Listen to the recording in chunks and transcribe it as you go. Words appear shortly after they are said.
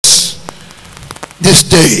this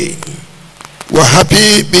day. We're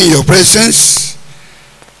happy being in your presence.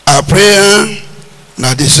 Our prayer and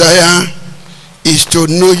our desire is to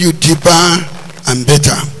know you deeper and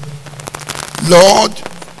better. Lord,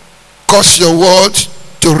 cause your word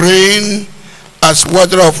to reign as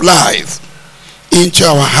water of life into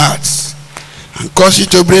our hearts, and cause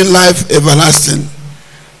it to bring life everlasting,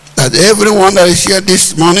 that everyone that is here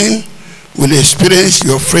this morning will experience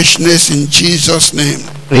your freshness in Jesus' name.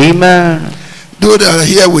 Amen. Those that are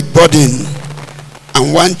here with burden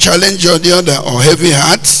and one challenge or the other, or heavy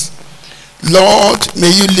hearts, Lord, may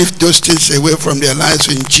you lift those things away from their lives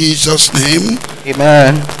in Jesus' name.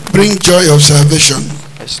 Amen. Bring joy of salvation.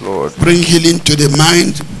 Yes, Lord. Bring healing to the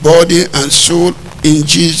mind, body, and soul in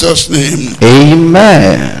Jesus' name.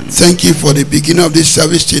 Amen. Thank you for the beginning of this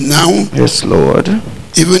service till now. Yes, Lord.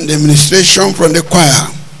 Even the administration from the choir,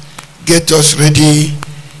 get us ready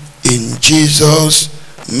in Jesus'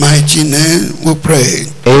 mighty name we pray.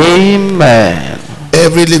 Amen.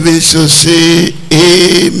 Every living soul say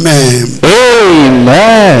amen.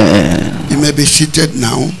 Amen. You may be seated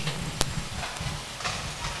now.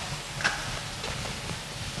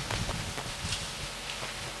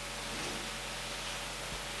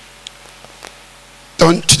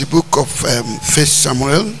 Turn to the book of 1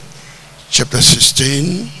 Samuel chapter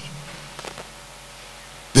 16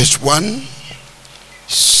 verse 1,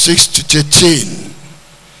 6 to 13,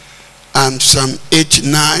 and Psalm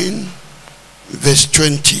 89 verse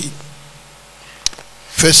 20.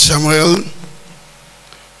 1 Samuel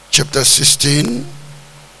chapter 16,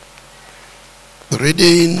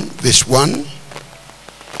 reading verse 1,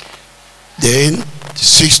 then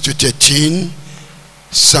 6 to 13,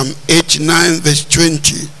 Psalm 89 verse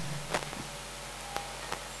 20.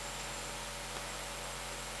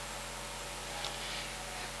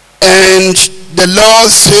 And the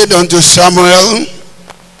Lord said unto Samuel,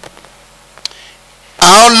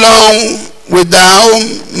 how long wilt thou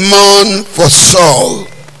mourn for Saul,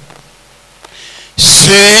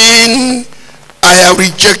 saying, I have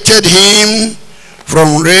rejected him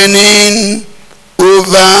from reigning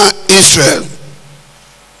over Israel?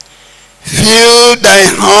 Fill thy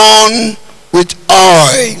horn with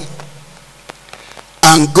oil,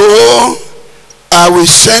 and go, I will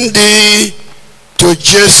send thee to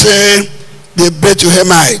Jesse the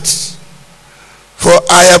Bethlehemite, for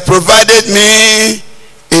I have provided me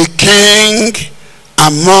a king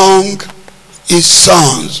among his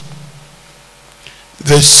sons.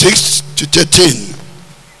 Verse 6 to 13.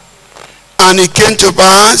 And it came to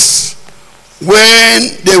pass,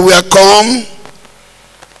 when they were come,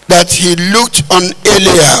 that he looked on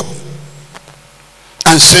Eliab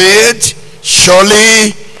and said,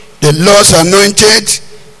 surely the Lord's anointed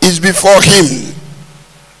is before him.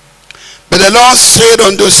 But the Lord said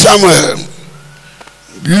unto Samuel,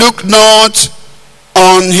 look not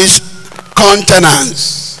on his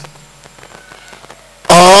countenance,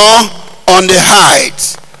 or on the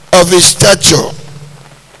height of his stature,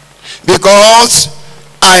 because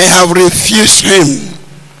I have refused him.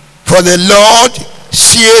 For the Lord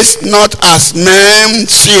seeth not as men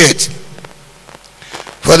see it.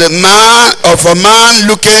 For the man of a man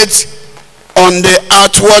looketh on the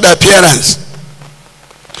outward appearance,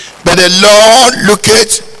 but the Lord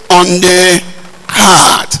looketh on the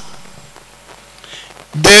heart.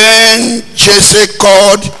 Then Jesse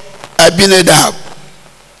called Abinadab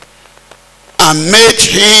and made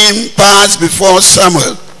him pass before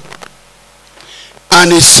Samuel.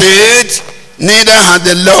 And he said, neither had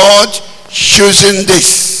the Lord chosen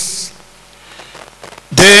this.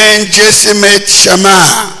 Then Jesse made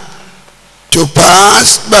Shammah to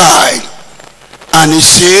pass by, and he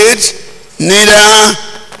said, neither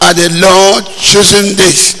had the Lord chosen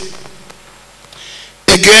this.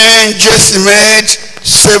 Again Jesse made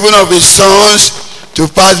 7 of his sons to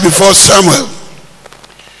pass before Samuel.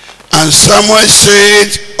 And Samuel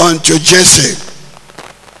said unto Jesse,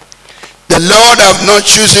 the Lord hath not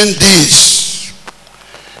chosen this.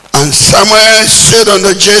 And Samuel said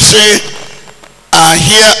unto Jesse, are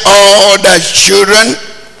here all thy children?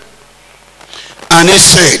 And he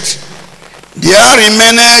said, there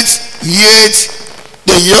remaineth yet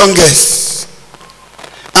the youngest,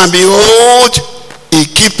 and behold, he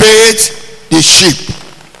keepeth the sheep.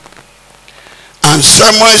 And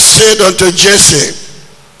Samuel said unto Jesse,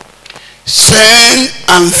 send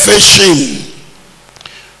and fetch him,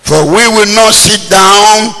 for we will not sit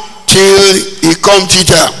down till he come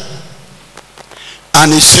thither.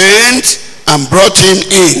 And he sent and brought him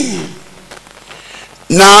in.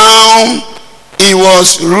 Now he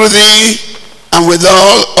was ruddy and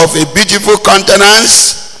withal of a beautiful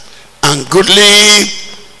countenance, and goodly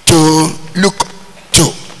to look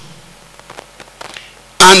to.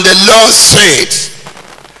 And the Lord said,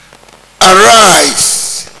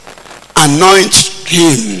 arise, anoint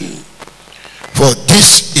him, for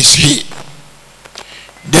this is he.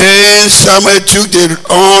 Then Samuel took the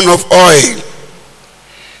horn of oil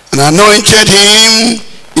and anointed him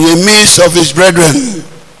in the midst of his brethren.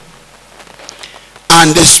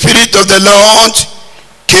 And the Spirit of the Lord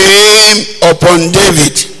came upon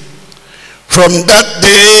David from that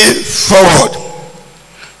day forward.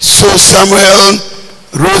 So Samuel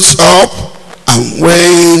rose up and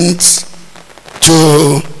went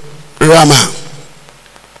to Ramah.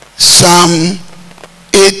 Psalm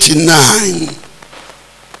 89.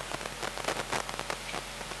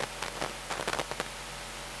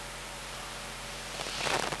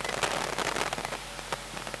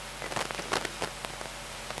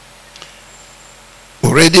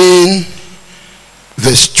 Reading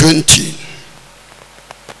verse 20.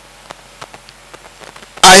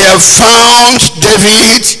 I have found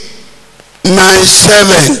David my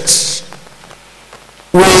servant,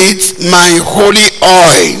 with my holy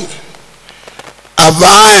oil have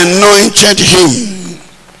I anointed him.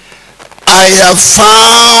 I have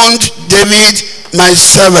found David my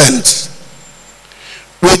servant,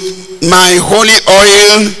 with my holy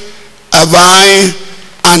oil have I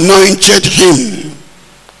anointed him.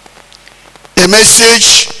 The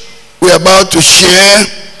message we're about to share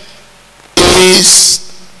is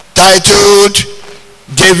titled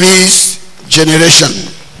David's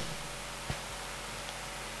Generation.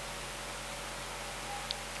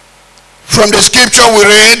 From the scripture we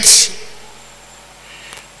read,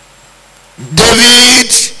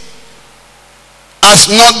 David has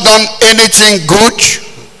not done anything good,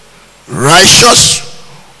 righteous,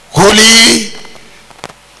 holy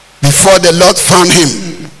before the Lord found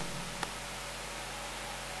him.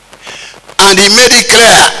 And he made it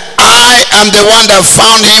clear, I am the one that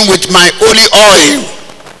found him with my holy oil.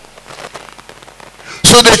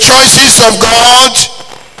 So the choices of God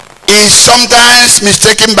is sometimes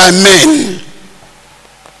mistaken by men.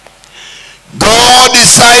 God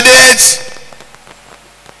decided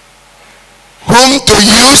whom to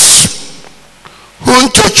use, whom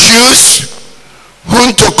to choose,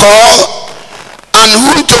 whom to call, and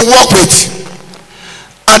whom to work with.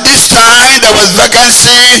 At this time there was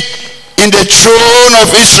vacancy in the throne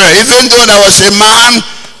of Israel, even though there was a man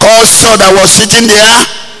called Saul that was sitting there,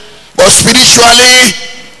 but spiritually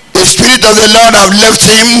the Spirit of the Lord have left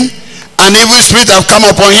him, and evil spirit have come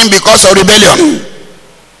upon him because of rebellion.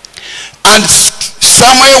 And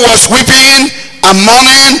Samuel was weeping and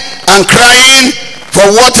mourning and crying for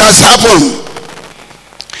what has happened.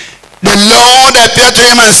 The Lord appeared to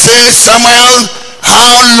him and said, Samuel,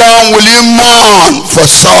 how long will you mourn for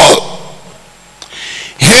Saul?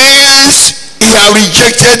 Hence he have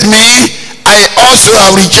rejected me, I also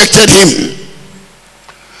have rejected him.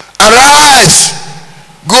 Arise,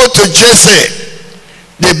 go to Jesse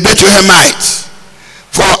the Bethlehemite,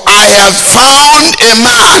 for I have found a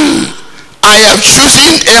man, I have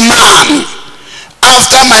chosen a man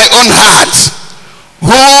after my own heart,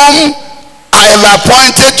 whom I have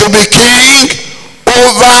appointed to be king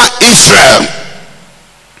over Israel.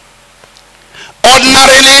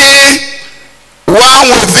 Ordinarily, one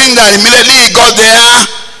would think that immediately he got there,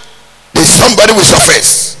 there's somebody with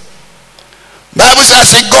surface. Bible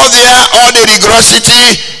says he got there, all the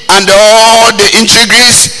rigorosity and all the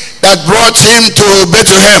intrigues that brought him to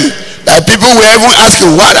Bethlehem, that people were even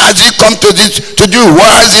asking, what has he come to do?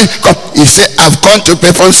 What has he come? He said, I've come to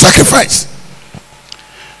perform sacrifice.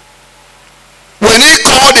 When he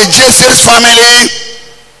called the Jesse's family,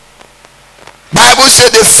 Bible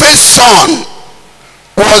said the first son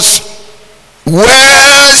was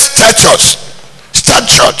well statured,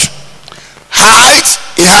 height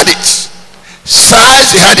he had it,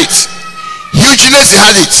 size he had it, hugeness he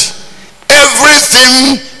had it,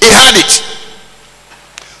 everything he had it.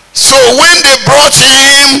 So when they brought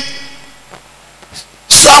him,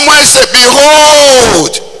 Samuel said,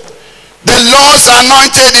 behold, the Lord's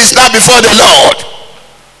anointed is now before the Lord.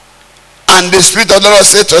 And the Spirit of the Lord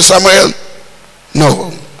said to Samuel,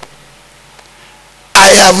 no, I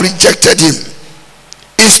have rejected him.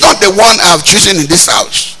 He's not the one I have chosen in this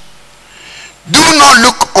house. Do not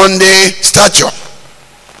look on the stature.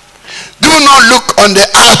 Do not look on the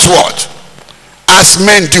outward as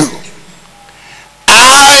men do.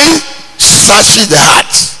 I search the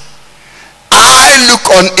heart. I look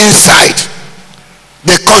on inside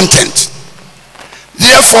the content.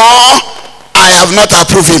 Therefore, I have not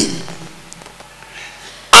approved him.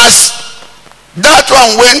 As that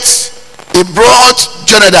one went, he brought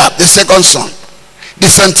Jonadab, the second son, the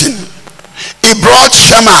same thing. He brought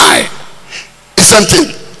Shammai, the same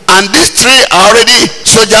thing. And these three are already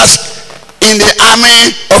soldiers in the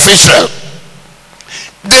army of Israel.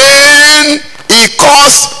 Then he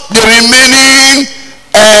caused the remaining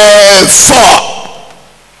four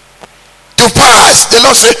to pass. The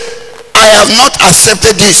Lord said, I have not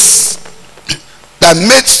accepted this. That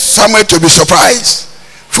made Samuel to be surprised,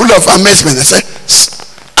 full of amazement. I said,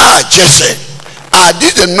 Jesse, are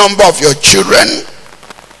these the number of your children?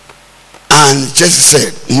 And Jesse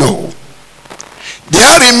said, no.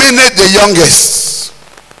 There remained the youngest.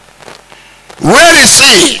 Where is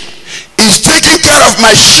he? He's taking care of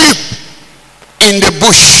my sheep in the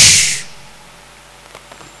bush.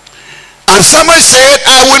 And Samuel said,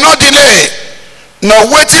 I will not delay,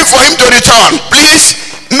 nor waiting for him to return. Please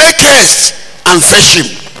make haste and fetch him.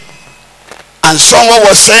 And someone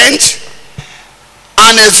was sent,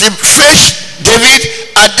 and as he fetched David,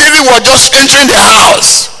 and David was just entering the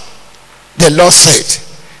house, the Lord said,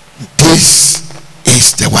 this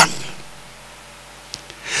is the one.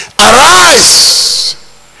 Arise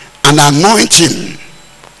and anoint him.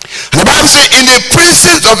 And the Bible says, in the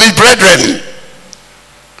presence of his brethren.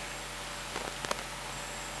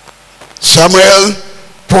 Samuel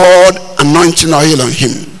poured anointing oil on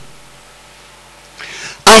him.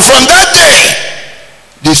 And from that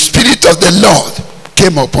day, the Spirit of the Lord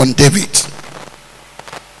came upon David.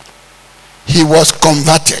 He was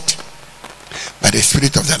converted by the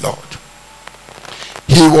Spirit of the Lord.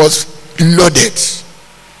 He was loaded,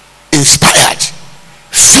 inspired,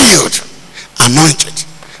 filled, anointed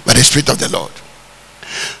by the Spirit of the Lord.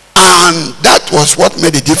 And that was what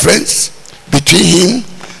made the difference between him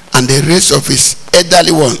and the rest of his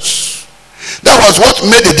elderly ones. That was what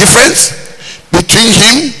made the difference between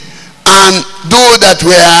him and those that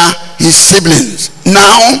were his siblings.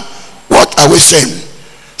 Now, what are we saying?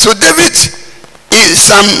 So David, in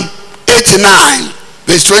Psalm 89,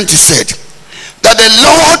 verse 20 said, that the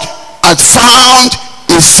Lord had found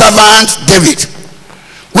his servant David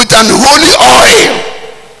with an holy oil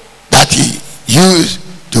that he used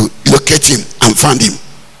to locate him and found him.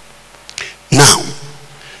 Now,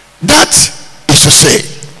 that is to say,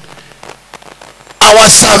 our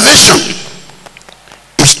salvation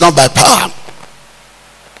is not by power.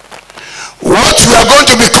 What we are going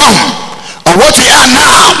to become, or what we are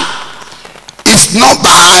now, is not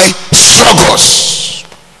by struggles,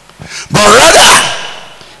 but rather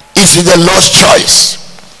is the Lord's choice.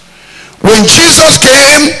 When Jesus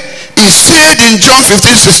came, he said in John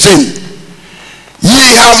 15:16, ye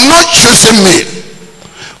have not chosen me,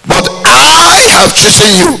 but I have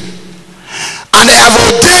chosen you, and I have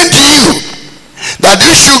ordained you that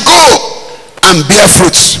you should go and bear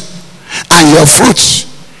fruits, and your fruits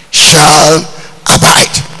shall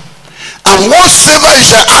abide. And whatsoever you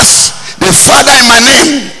shall ask the Father in my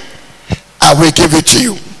name, I will give it to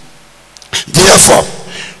you. Therefore,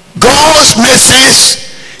 God's message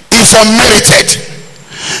is unmerited.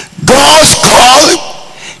 God's call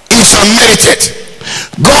is unmerited.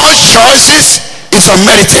 God's choices is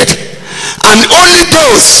unmerited. And only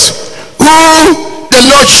those who the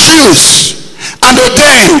Lord choose and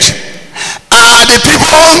ordained are the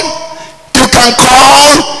people you can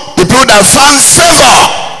call the people that found favor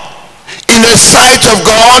in the sight of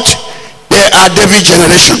God. They are David's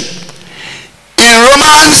generation. In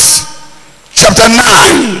Romans chapter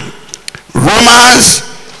 9, Romans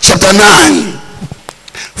chapter 9,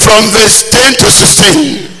 from verse 10 to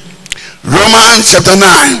 16. Romans chapter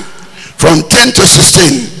 9, from 10 to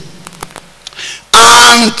 16.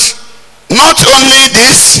 And not only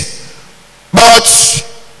this, but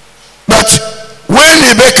when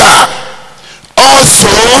Rebekah also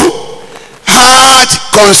had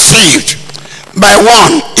conceived by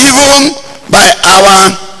one, even by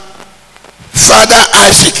our father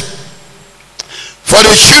Isaac, for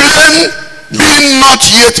the children being not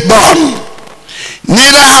yet born,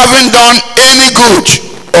 neither having done any good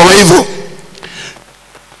or evil,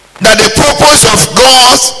 that the purpose of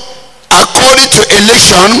God according to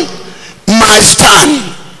election might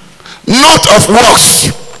stand, not of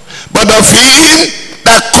works, but of him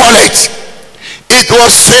that calleth. It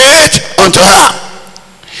was said unto her,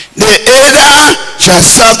 the elder shall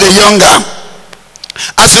serve the younger.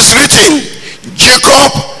 As is written,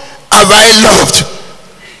 Jacob have I loved,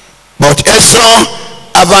 but Esau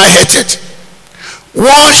have I hated.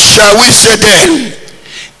 What shall we say then?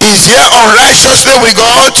 Is there unrighteousness with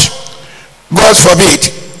God? God forbid.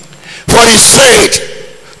 For he said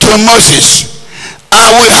to Moses,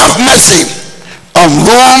 I will have mercy on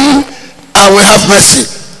whom I will have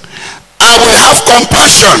mercy. I will have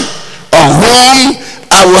compassion on whom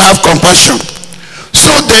I will have compassion. So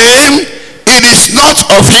then it is not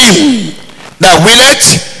of him that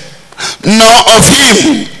willeth, nor of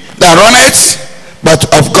him that runneth, but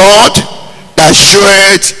of God that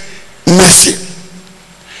showeth mercy.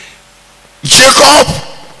 Jacob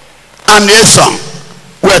and Esau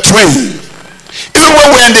were twins. Even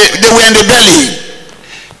when they were in the belly,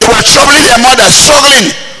 they were troubling their mother,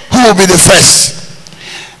 struggling who will be the first.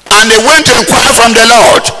 And they went to inquire from the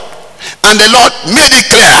Lord, and the Lord made it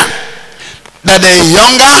clear that the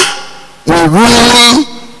younger will rule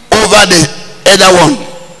over the elder one.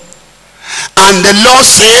 And the Lord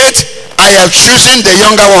said, I have chosen the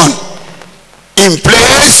younger one in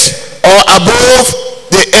place or above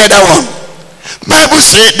the elder one. Bible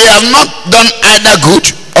says they have not done either good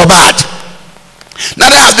or bad,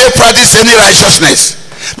 neither have they practiced any righteousness.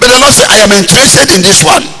 But the Lord said, I am interested in this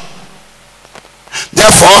one.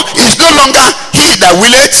 Therefore, it's no longer he that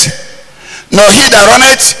willeth, nor he that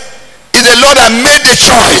runneth. It's the Lord that made the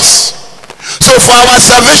choice. So for our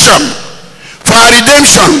salvation, for our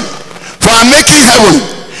redemption, for our making heaven,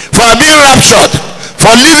 for our being raptured,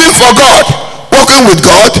 for living for God, walking with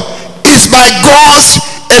God, is by God's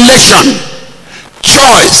election,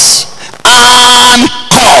 choice, and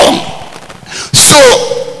call. So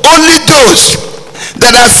only those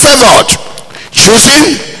that are favored,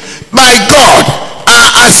 chosen by God,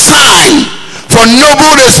 are assigned for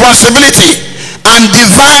noble responsibility and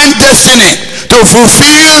divine destiny to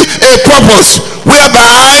fulfill a purpose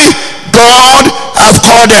whereby God have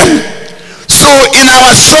called them. So in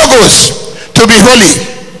our struggles to be holy,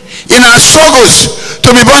 in our struggles to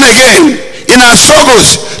be born again, in our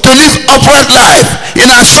struggles to live upright life, in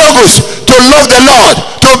our struggles to love the Lord,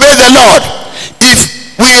 to obey the Lord, if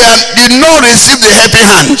we did not receive the helping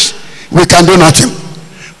hand, we can do nothing.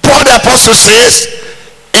 Paul the apostle says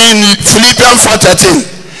in Philippians 4:13,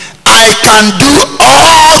 I can do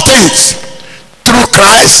all things through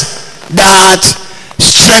Christ that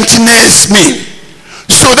strengthens me.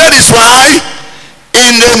 So that is why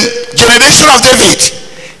in the generation of David,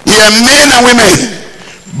 there are men and women,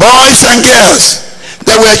 boys and girls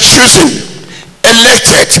that were chosen,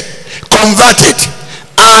 elected, converted,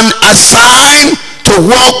 and assigned to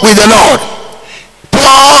walk with the Lord.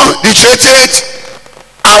 Paul reiterated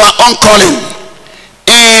our own calling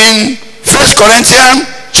in 1 Corinthians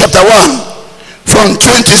chapter 1 from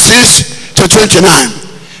 26 to 29.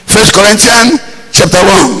 1 Corinthians chapter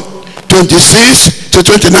 1, 26 to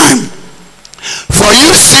 29. For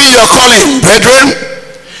you see your calling, brethren,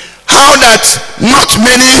 how that not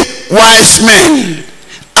many wise men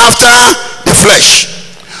after the flesh,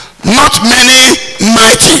 not many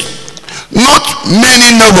mighty, not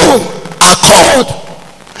many noble are called,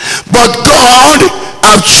 but God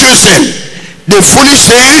have chosen the foolish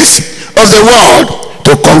things of the world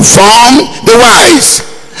to conform the wise,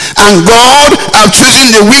 and God have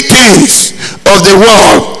chosen the weak things of the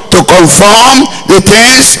world to conform the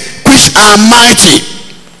things which are mighty,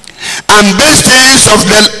 and base things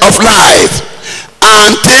of life,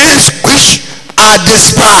 and things which are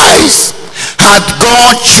despised hath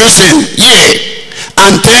God chosen, yea,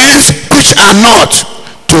 and things which are not,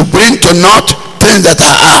 to bring to naught things that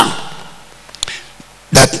are,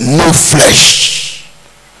 that no flesh,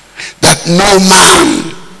 that no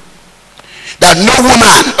man, that no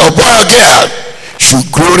woman or boy or girl should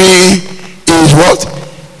glory in his what?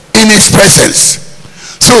 In his presence.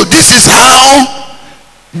 So this is how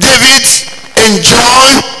David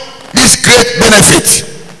enjoyed this great benefit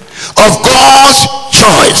of God's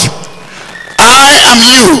choice. I am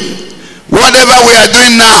you. Whatever we are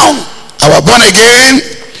doing now, our born again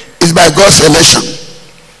is by God's election.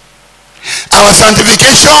 Our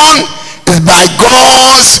sanctification is by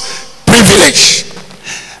God's privilege.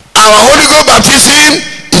 Our Holy Ghost baptism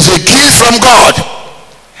is a gift from God.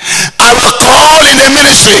 Our call in the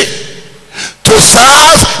ministry to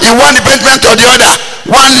serve in one department or the other,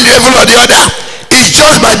 one level or the other, is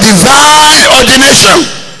just by divine ordination.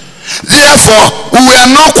 Therefore, we were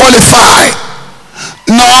not qualified,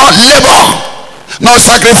 nor labor, nor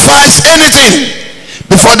sacrifice anything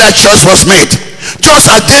before that choice was made. Just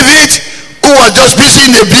as David, who was just busy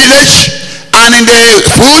in the village and in the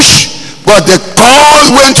bush, but the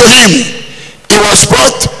call went to him. He was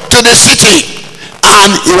brought to the city, and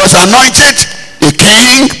he was anointed the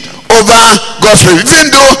king over God's people, even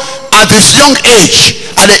though at his young age,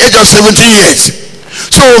 at the age of 17 years.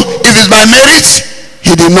 So if it's by merit,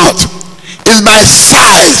 he did not. It's by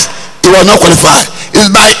size, he was not qualified. It's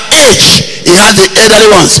by age, he had the elderly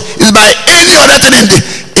ones. It's by any other thing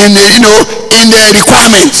in the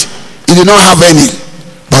requirement, he did not have any.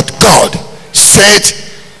 But God said,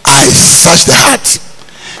 I search the heart.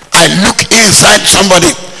 I look inside somebody,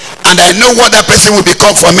 and I know what that person will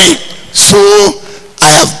become for me. So I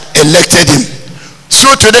have elected him.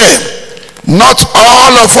 So today, not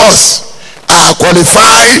all of us are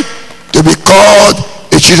qualified to be called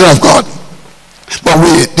a children of God. But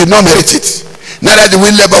we did not merit it. Neither did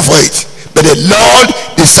we labor for it. But the Lord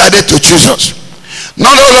decided to choose us.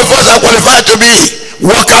 Not all of us are qualified to be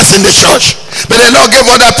workers in the church. But the Lord gave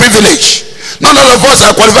us that privilege. Not all of us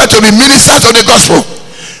are qualified to be ministers of the gospel.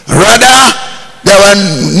 Rather, there were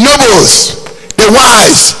nobles, the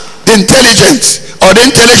wise, the intelligent, or the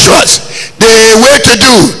intellectuals, the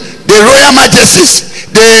well-to-do, the royal majesties,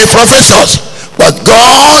 the professors. But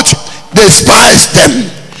God despised them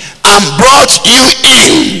and brought you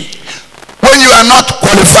in when you are not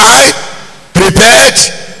qualified, prepared,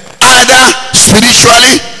 either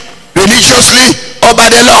spiritually, religiously, or by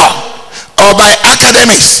the law, or by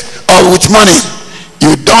academics, or with money.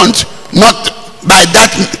 You don't, not by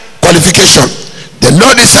that qualification. The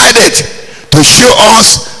Lord decided to show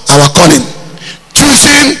us our calling,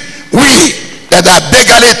 choosing we that are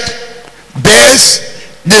beggarly, base,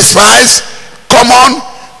 despised, common,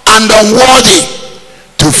 and unworthy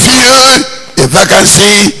to fill the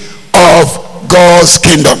vacancy of God's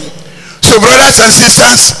kingdom. So brothers and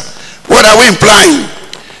sisters, what are we implying?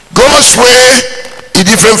 God's way is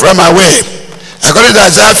different from our way. According to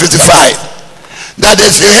Isaiah 55, that the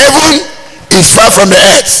heaven is far from the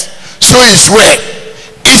earth, so his way.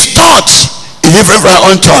 His thoughts is different from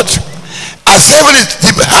our own thought. As heaven is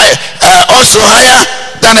also higher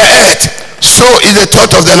than the earth, so is the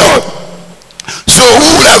thought of the Lord. So who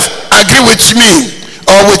would have agreed with me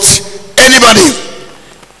or with anybody?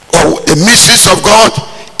 Or the mysteries of God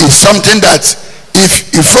is something that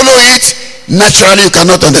if you follow it, naturally you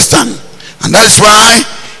cannot understand. And that is why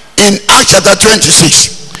in Acts chapter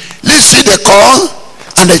 26, let's see the call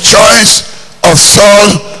and the choice of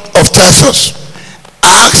Saul of Tarsus.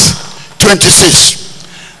 Acts 26.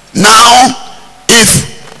 Now, if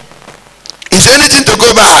it's anything to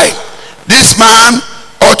go by, this man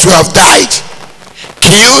ought to have died,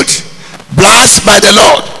 killed, blasted by the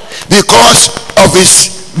Lord because of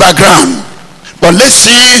his background. But let's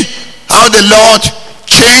see how the Lord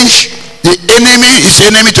changed the enemy, his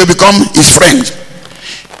enemy, to become his friend,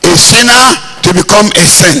 a sinner to become a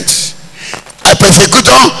saint, a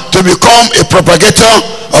persecutor to become a propagator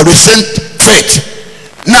of the saint faith.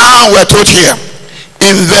 Now we're told here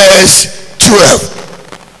in verse 12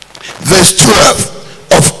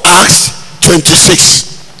 of Acts 26,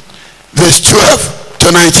 verse 12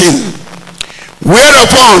 to 19.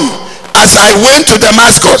 Whereupon, as I went to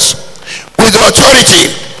Damascus with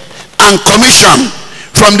authority and commission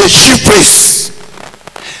from the chief priests,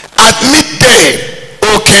 at midday,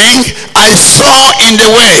 O king, I saw in the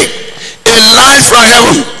way a light from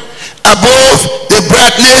heaven above the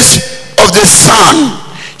brightness of the sun,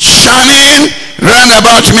 shining round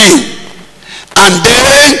about me. And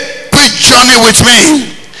they quick journey with me.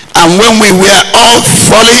 And when we were all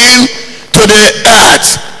falling to the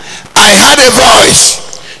earth, I heard a voice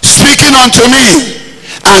speaking unto me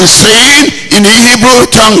and saying in the Hebrew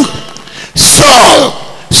tongue, Saul,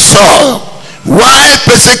 Saul, why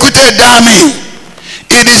persecutest thou me?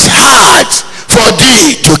 It is hard for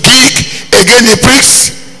thee to kick against the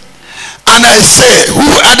pricks. And I said, who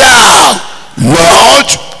art thou, Lord?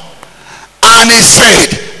 And he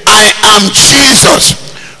said, I am Jesus,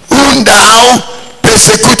 whom thou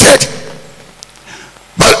persecuted.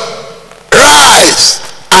 But rise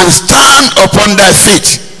and stand upon thy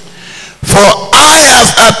feet, for I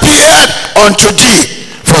have appeared unto thee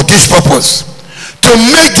for this purpose, to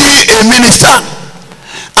make thee a minister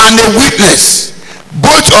and a witness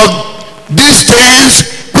both of these things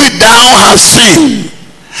which thou hast seen,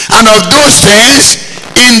 and of those things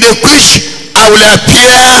in the which I will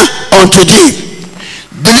appear unto thee,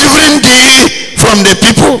 delivering thee from the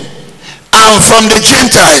people and from the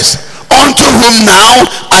Gentiles, unto whom now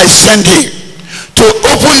I send thee, to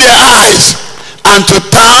open their eyes and to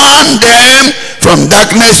turn them from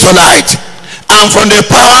darkness to light, and from the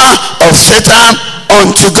power of Satan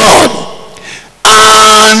unto God,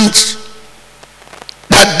 and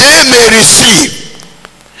that they may receive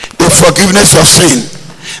the forgiveness of sin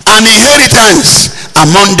and inheritance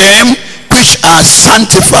among them which are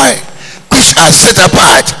sanctified, which are set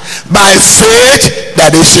apart by faith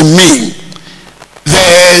that is in me.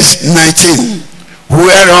 Verse 19.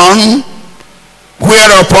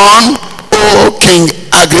 Whereupon, O King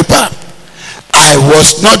Agrippa, I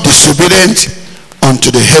was not disobedient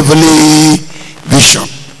unto the heavenly vision.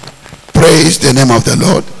 Praise the name of the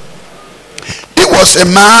Lord. He was a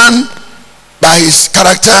man, by his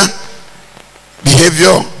character,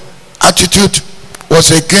 behavior, attitude,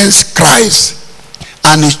 was against Christ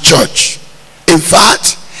and his church. In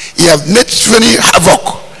fact, he had made so many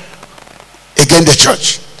havoc against the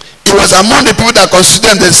church. He was among the people that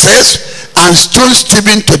considered themselves and stoned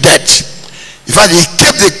Stephen to death. In fact, he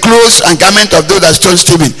kept the clothes and garment of those that stoned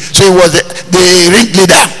Stephen. So he was the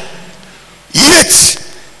ringleader. Yet,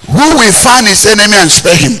 who will find his enemy and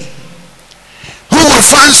spare him? Who will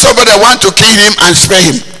find somebody that want to kill him and spare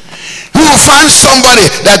him? Who will find somebody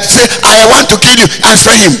that say, I want to kill you and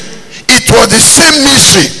spare him? It was the same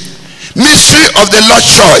mystery of the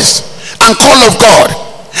Lord's choice and call of God,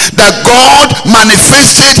 that God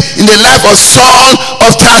manifested in the life of Saul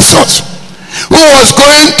of Tarsus, who was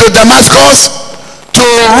going to Damascus to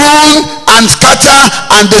ruin and scatter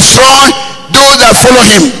and destroy those that follow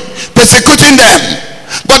him, persecuting them.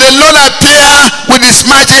 But the Lord appeared with his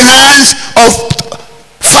mighty hands of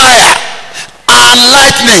fire and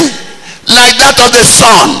lightning like that of the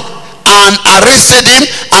sun, and arrested him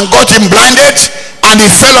and got him blinded, and he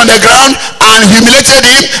fell on the ground and humiliated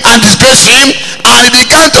him and disgraced him, and he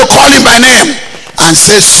began to call him by name and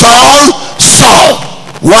say, Saul, Saul,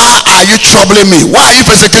 why are you troubling me? Why are you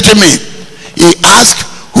persecuting me? He asked,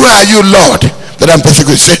 who are you, Lord, that I'm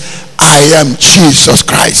persecuting? He said, I am Jesus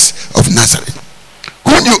Christ of Nazareth,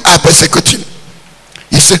 whom you are persecuting.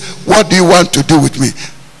 He said, what do you want to do with me?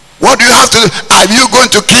 What do you have to do? Are you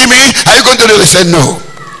going to kill me? Are you going to do this? He said, no.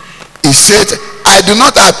 He said, I do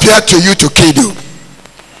not appear to you to kill you.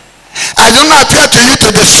 I do not appear to you to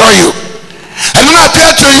destroy you. I do not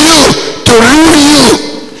appear to you to ruin you.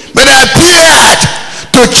 But I appeared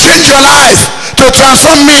to change your life, to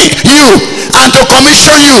transform you, and to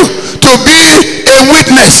commission you to be a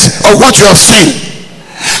witness of what you have seen.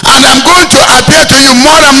 And I'm going to appear to you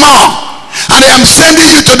more and more. And I am sending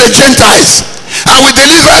you to the Gentiles. I will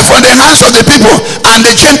deliver from the hands of the people and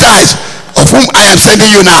the Gentiles, of whom I am sending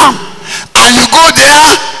you now. And you go there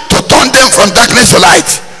to turn them from darkness to light,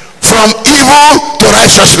 from evil to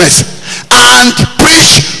righteousness, and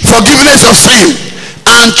preach forgiveness of sin.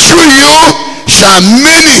 And through you shall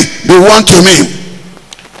many be won to me.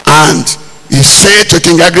 And he said to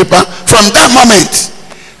King Agrippa, from that moment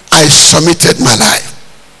I submitted my life.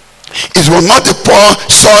 It was not the poor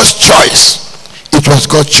Saul's choice, it was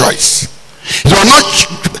God's choice. It was not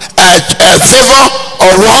favor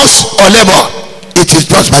or works or labor. It is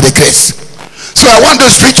just by the grace. So I want to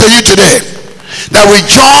speak to you today that we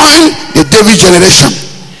join the David generation.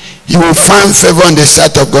 You will find favor in the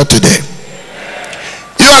sight of God today.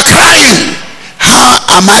 You are crying, how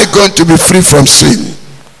am I going to be free from sin?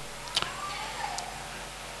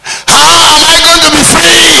 How am I going to be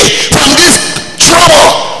free from this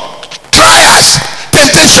trouble, trials,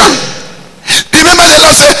 temptation? Remember the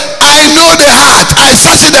Lord said, I know the heart, I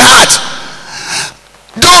search the heart.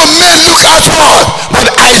 Though men look outward, but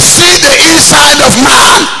I see the inside of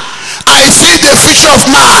man. I see the future of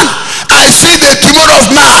man. I see the tomorrow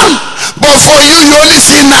of man. But for you, you only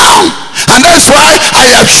see now. And that's why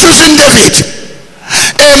I have chosen David,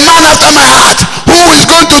 a man after my heart, who is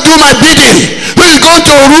going to do my bidding, who is going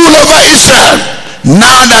to rule over Israel.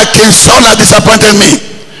 Now that King Saul has disappointed me.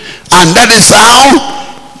 And that is how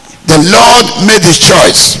the Lord made his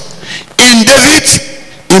choice. In David,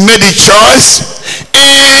 he made his choice.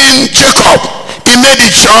 In Jacob, he made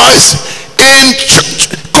his choice. In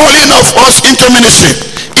calling of us into ministry,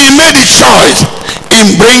 he made his choice.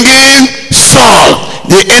 In bringing Saul,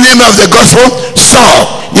 the enemy of the gospel,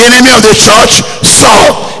 Saul, the enemy of the church,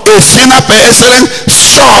 Saul, a sinner per excellence,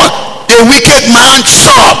 Saul, the wicked man,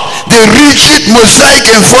 Saul, the rigid Mosaic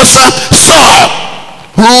enforcer, Saul,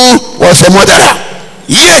 who was a murderer.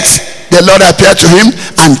 Yet the Lord appeared to him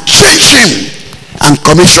and changed him and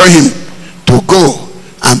commissioned him to go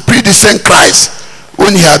and preach the same Christ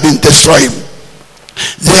when he had been destroyed.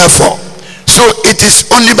 Therefore, so it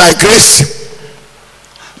is only by grace,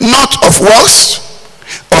 not of works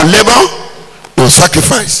or labor or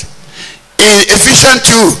sacrifice. In Ephesians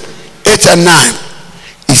 2, 8 and 9,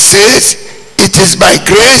 it says, it is by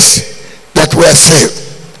grace that we are saved,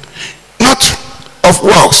 not of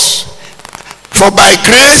works. For by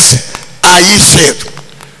grace are ye saved,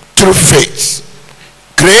 through faith.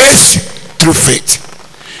 Grace through faith.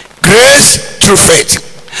 Grace through faith.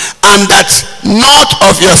 And that not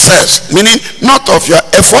of yourselves, meaning not of your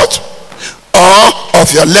effort or of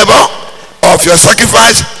your labor or of your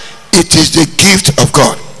sacrifice. It is the gift of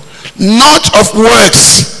God. Not of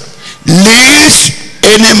works, lest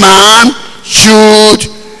any man should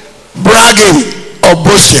bragging or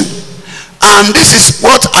boasting. And this is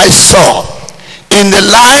what I saw in the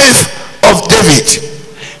life of David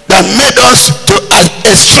that made us to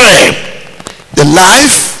astray. The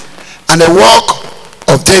life and the walk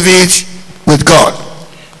of David with God.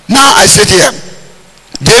 Now I sit here.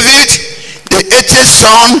 David, the 80th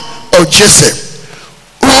son of Jesse,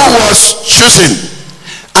 who was chosen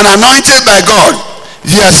and anointed by God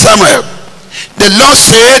via Samuel. The Lord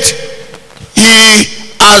said, he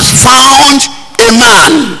has found a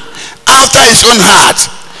man after his own heart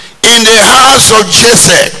in the house of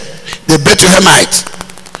Jesse, the Bethlehemite.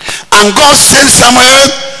 And God sent Samuel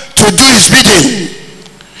to do his bidding.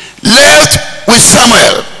 Left with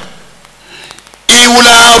Samuel, he would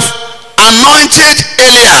have anointed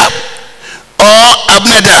Eliab or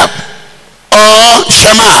Abinadab or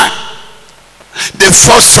Shammah, the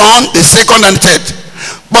first son, the second and third.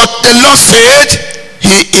 But the Lord said,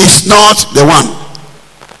 he is not the one.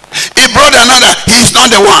 He brought another, he is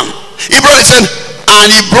not the one. He brought, he said,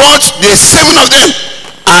 and he brought the 7 of them.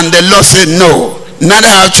 And the Lord said, no, neither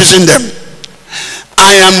have chosen them.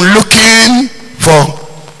 I am looking for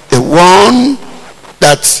the one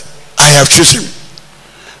that I have chosen.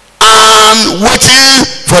 And waiting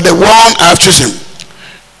for the one I have chosen.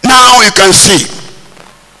 Now you can see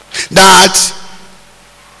that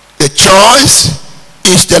the choice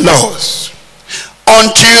is the Lord's.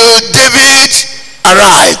 Until David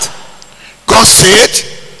arrived, God said,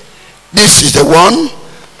 this is the one,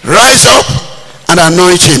 rise up and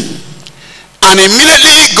anoint him. And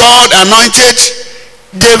immediately God anointed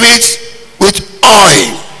David with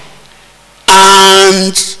oil,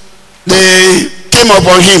 and they came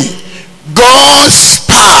upon him. God's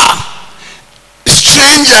power,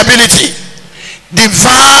 strange ability,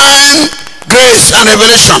 divine grace and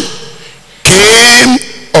revelation came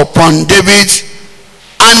upon David,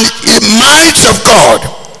 and the might of God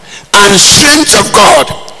and strength of God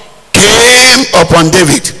came upon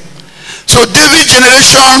David. So David's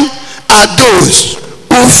generation are those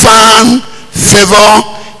who found favor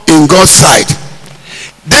in God's sight.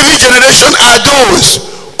 David's generation are those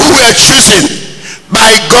who were chosen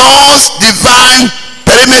by God's divine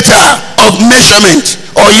perimeter of measurement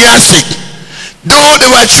or yardstick. Though they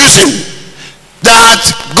were chosen, that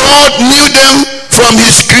God knew them from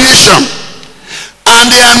his creation. And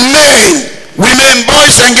they are men, women,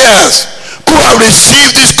 boys and girls who have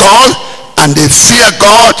received this call, and they fear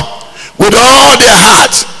God with all their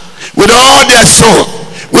heart, with all their soul,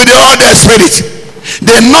 with all their spirit.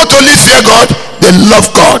 They not only fear God, they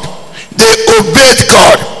love God, they obeyed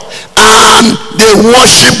God, and they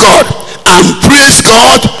worship God and praise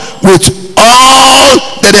God with all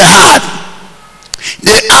that they had.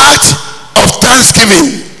 The act of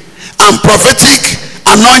thanksgiving and prophetic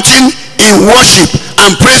anointing in worship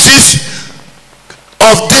and praises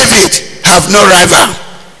of David have no rival.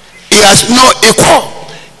 He has no equal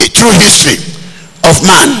through history of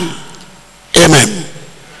man. Amen.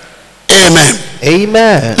 Amen.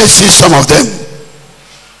 Amen. Let's see some of them.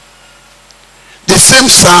 The same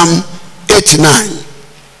Psalm 89,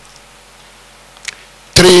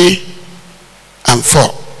 3 and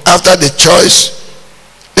 4. After the choice,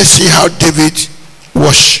 let's see how David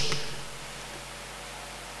worshiped.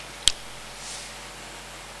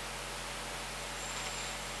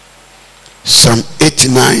 Psalm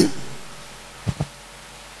 89,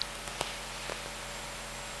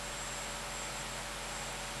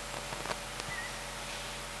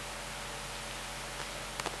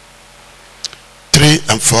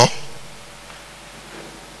 and 4,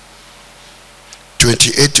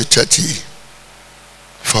 28 to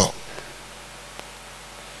 34.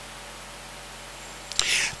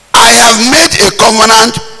 I have made a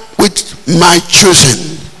covenant with my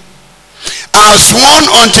chosen. I have sworn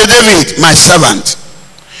unto David my servant,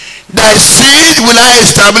 thy seed will I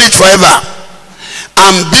establish forever,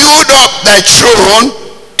 and build up thy throne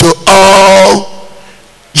to all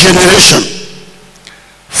generations.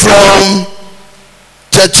 From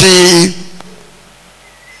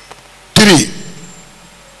 33.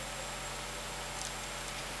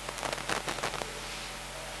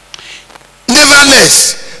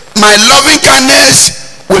 Nevertheless, my loving kindness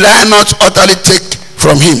will I not utterly take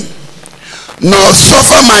from him, nor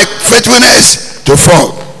suffer my faithfulness to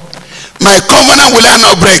fall. My covenant will I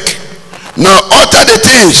not break, nor utter the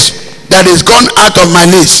things that is gone out of my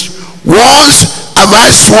lips. Once have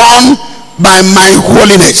I sworn by my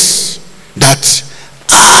holiness that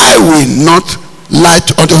I will not lie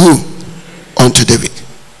unto who? Unto David.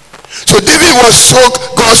 So David was so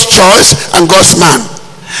God's choice and God's man.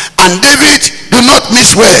 And David did not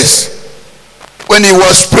miss words when he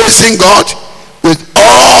was praising God with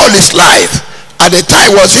all his life. At the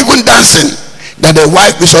time was even dancing that the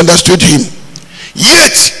wife misunderstood him.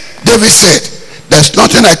 Yet David said, there's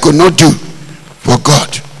nothing I could not do for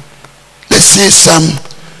God. Let's see Psalm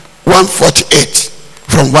 148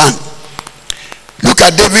 from 1. Look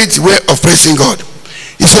at David's way of praising God.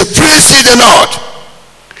 He said, praise ye the Lord.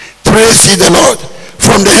 Praise ye the Lord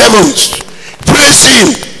from the heavens. Praise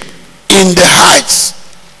him in the heights.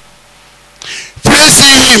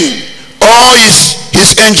 him, all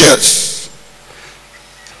his angels.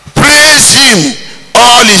 Praise him,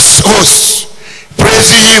 all his hosts. Praise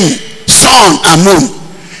him, sun and moon.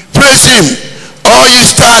 Praise him, all ye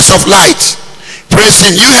stars of light. Praise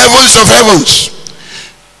him, you heavens of heavens,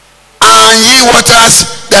 and ye waters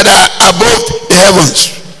that are above the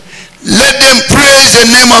heavens. Let them praise the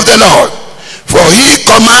name of the Lord, for he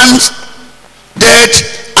commands death,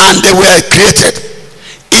 and they were created.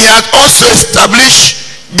 He hath also established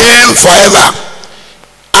them forever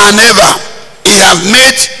and ever. He hath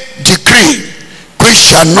made decree which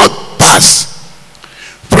shall not pass.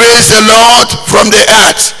 Praise the Lord from the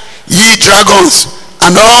earth, ye dragons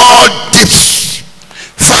and all deeps,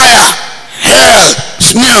 fire, hail,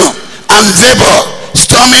 snow, and vapor,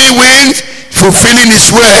 stormy wind, fulfilling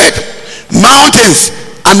his word, mountains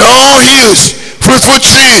and all hills, fruitful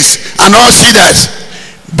trees and all cedars,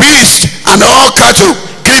 beasts and all cattle,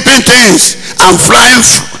 creeping things and flying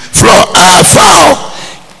fowl,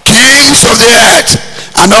 kings of the earth,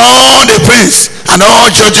 and all the princes and all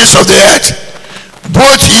judges of the earth,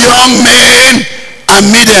 both young men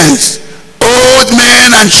and maidens, old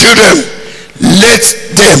men and children, let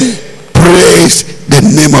them praise the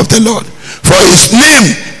name of the Lord. For his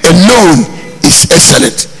name alone is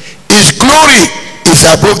excellent. His glory is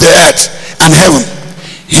above the earth and heaven.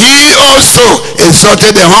 He also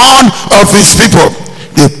exalted the horn of his people,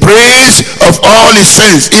 the praise of all his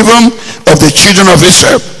saints, even of the children of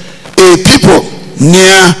Israel, a people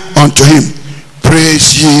near unto him.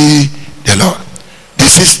 Praise ye the Lord.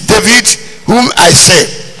 This is David, whom I said,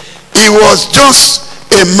 he was just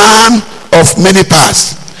a man of many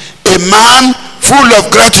parts, a man full of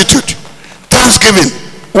gratitude, thanksgiving,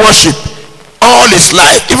 worship, all his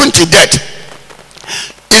life, even to death.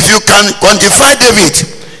 If you can quantify David,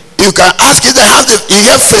 you can ask if he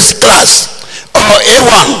have first class or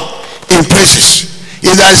A1 in praises.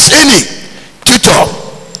 If there is any tutor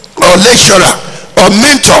or lecturer or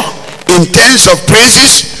mentor in terms of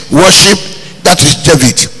praises, worship, that is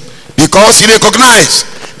David, because he recognized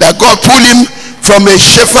that God pulled him from a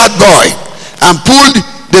shepherd boy and pulled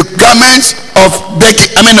the garments of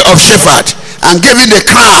shepherd and gave him the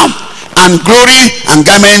crown and glory and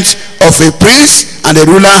garments of a prince and a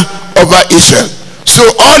ruler over Israel. So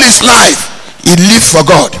all his life he lived for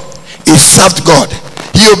God, he served God,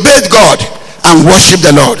 he obeyed God and worshiped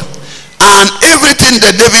the Lord, and everything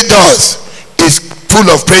that David does is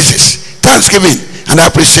full of praises, thanksgiving, and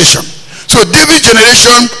appreciation. So David's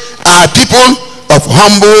generation are people of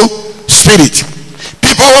humble spirit,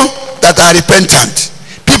 people that are repentant,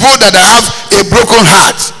 people that have a broken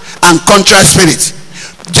heart and contrite spirit.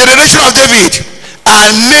 Generation of David are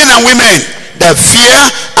men and women that fear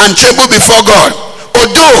and tremble before God,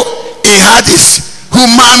 although he had his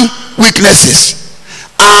human weaknesses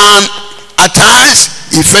and at times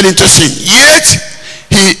he fell into sin, yet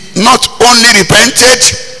he not only repented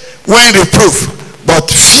when reproved, but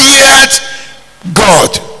feared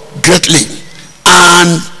God greatly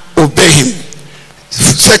and obeyed him.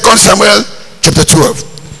 2 Samuel chapter 12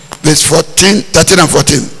 verse 13 and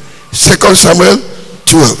 14. 2 Samuel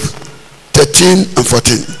 12 13 and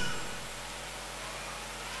 14.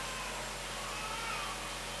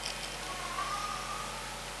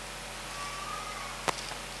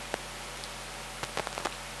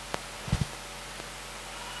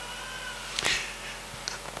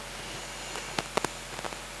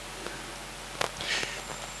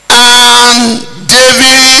 And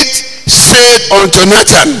David said unto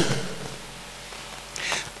Nathan,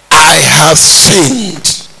 I have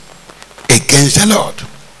sinned against the Lord.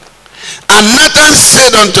 And Nathan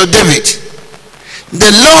said unto David,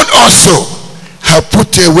 the Lord also have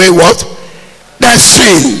put away what? Thy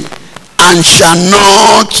sin, and you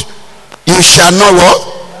shall not what?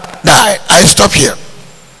 Die. I stop here.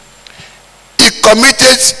 He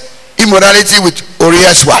committed immorality with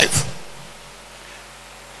Uriah's wife.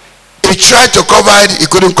 He tried to cover it, he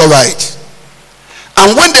couldn't cover it.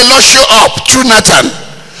 And when the Lord showed up through Nathan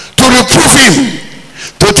to reprove him,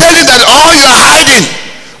 to tell him that all you are hiding,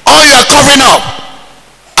 all you are covering up,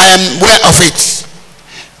 I am aware of it.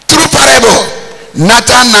 Through parable,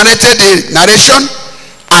 Nathan narrated the narration,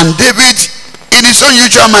 and David, in his own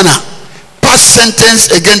usual manner, passed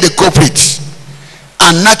sentence against the culprit.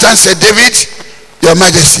 And Nathan said, David, your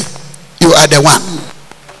majesty, you are the one.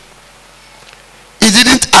 He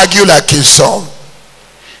didn't argue like King Saul.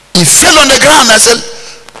 He fell on the ground and said,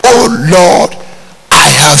 oh Lord, I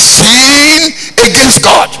have sinned against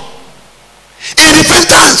God, in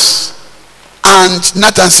repentance. And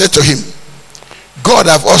Nathan said to him, God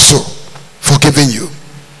have also forgiven you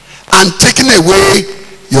and taken away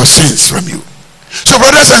your sins from you. So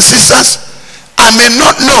brothers and sisters, I I may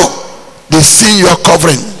not know the sin you are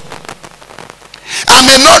covering. I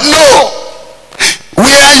may not know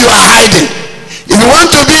where you are hiding. If you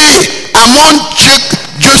want to be among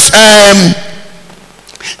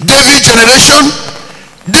David generation,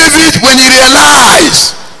 David, when he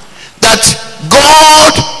realized that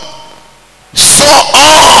God saw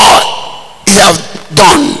all he have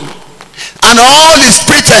done and all his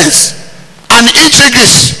pretense and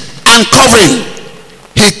intrigues and covering,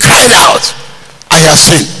 he cried out, I have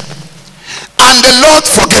sinned. And the Lord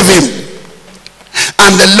forgave him.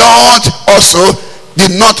 And the Lord also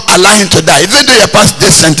did not allow him to die. Even though you passed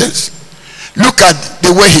this sentence, look at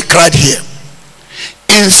the way he cried here.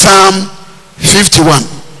 In Psalm 51.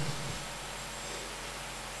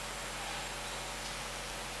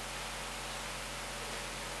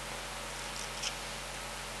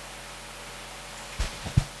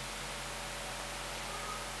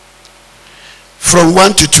 From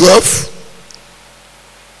 1 to 12,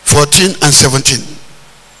 14 and 17.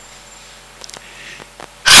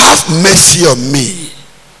 Have mercy on me.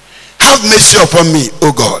 Have mercy upon me,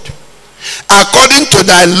 O God, according to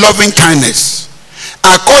thy loving kindness,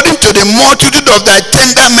 according to the multitude of thy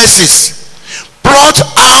tender mercies. Blot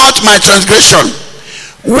out my transgression.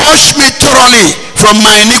 Wash me thoroughly from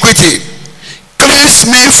my iniquity. Cleanse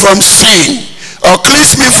me from sin, or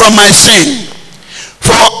cleanse me from my sin.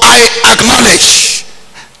 For I acknowledge,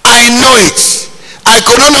 I know it, I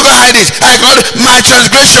could no longer hide it. I acknowledge my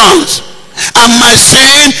transgressions, and my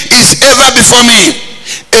sin is ever before me.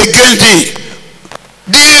 Against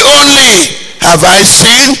thee only have I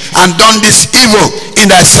sinned and done this evil in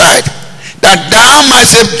thy sight, that thou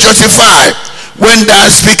mightst be justified when thou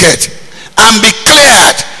speakest, and be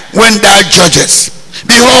cleared when thou judgest.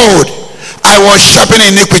 Behold, I was sharpened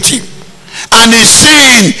in iniquity, and in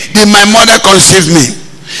sin did my mother conceive me.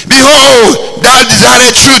 Behold, thou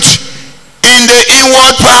desirest truth in the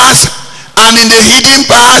inward parts, and in the hidden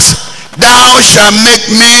parts thou shalt make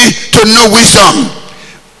me to know wisdom.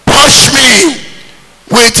 Wash me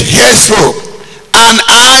with hyssop, and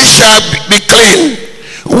I shall be clean.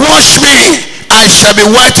 Wash me, I shall be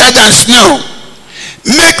whiter than snow.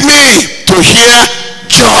 Make me to hear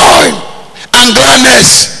joy and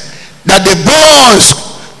gladness, that the bones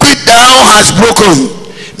which thou hast broken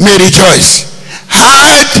may rejoice.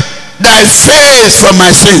 Hide thy face from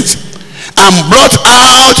my sins, and blot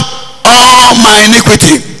out all my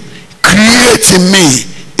iniquity. Create in me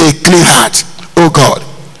a clean heart, O God,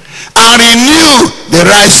 and renew the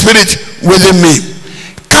right spirit within me.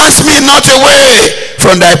 Cast me not away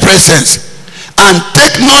from thy presence, and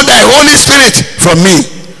take not thy Holy Spirit from me,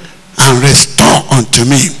 and restore unto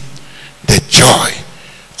me the joy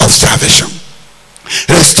of salvation.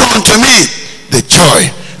 Restore unto me the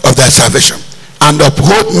joy of thy salvation, and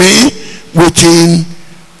uphold me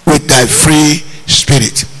with thy free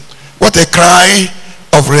spirit. What a cry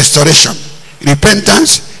of restoration,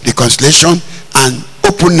 repentance, reconciliation, and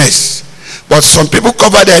openness. But some people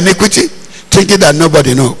cover their iniquity, thinking that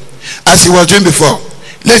nobody knows, as he was doing before.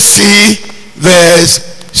 Let's see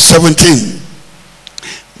verse 17.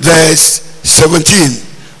 Verse 17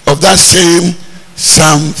 of that same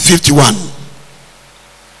Psalm 51.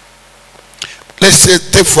 Let's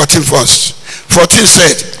take 14 first. 14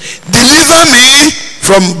 said, deliver me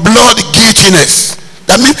from blood guiltiness.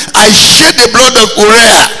 That means I shed the blood of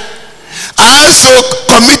Uriah. I also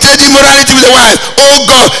committed immorality with the wife. Oh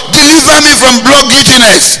God, deliver me from blood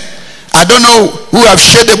guiltiness. I don't know who have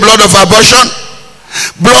shed the blood of abortion,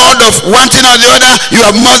 blood of one thing or the other. You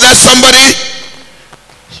have murdered somebody.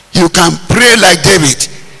 You can pray like David.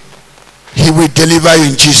 He will deliver you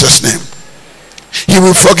in Jesus' name. He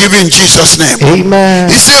will forgive you in Jesus' name.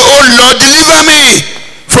 Amen. He said, oh Lord, deliver me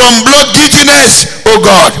from blood guiltiness, O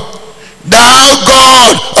God, thou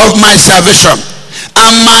God of my salvation,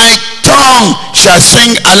 and my tongue shall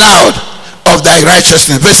sing aloud of thy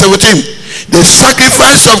righteousness. Verse 17. The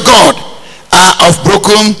sacrifice of God are of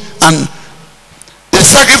broken, and the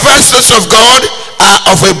sacrifices of God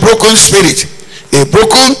are of a broken spirit, a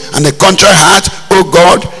broken and a contrite heart, O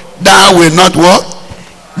God, thou will not what?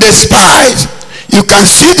 Despise. You can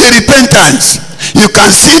see the repentance. You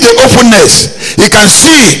can see the openness. You can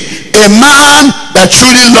see a man that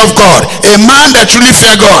truly loves God, a man that truly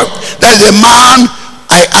fears God. That is a man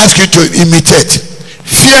I ask you to imitate.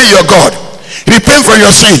 Fear your God. Repent from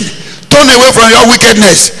your sin. Turn away from your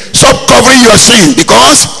wickedness. Stop covering your sin,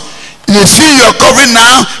 because the sin you are covering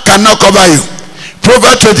now cannot cover you.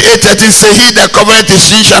 Proverbs 28:13 say, he that covereth his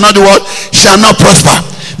sin shall not do what? Shall not prosper.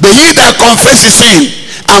 But he that confesses sin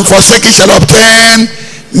and forsake it shall obtain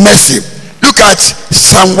mercy. Look at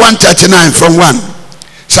Psalm 139 from 1.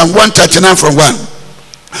 Psalm 139 from 1.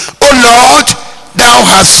 O Lord, thou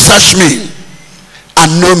hast searched me and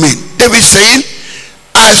know me. David saying,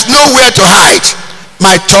 I have nowhere to hide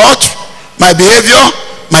my thought, my behavior,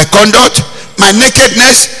 my conduct, my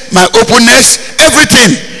nakedness, my openness,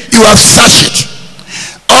 everything. You have searched it.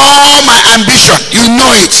 All my ambition, you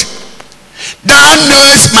know it. Thou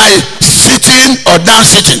knowest my sitting or down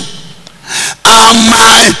sitting, and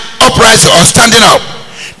my upright or standing up.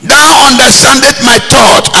 Thou understandest my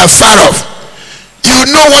thought afar off. You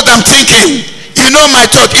know what I'm thinking. You know my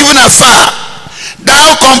thought even afar.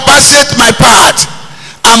 Thou compassest my path,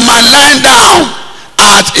 and my lying down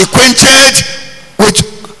art acquainted with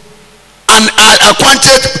and are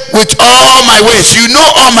acquainted with all my ways. You know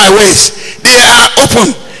all my ways. They are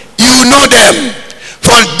open. You know them.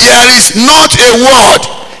 For there is not a word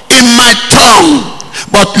in my tongue,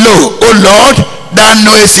 but lo, O Lord, thou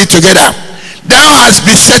knowest it together. Thou hast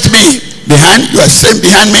beset me behind, you are saying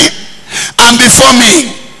behind me, and before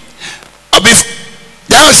me.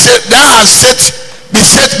 Thou hast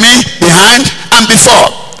beset me behind and before,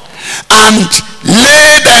 and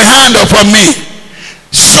lay thy hand upon me.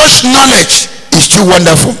 Such knowledge is too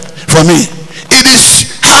wonderful for me. It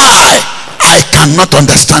is high. I cannot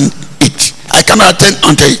understand it. I cannot attend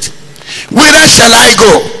unto it. Whither shall I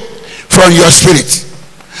go from your spirit?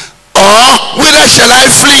 Or whither shall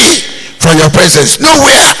I flee from your presence?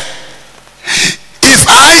 Nowhere. If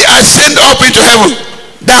I ascend up into heaven,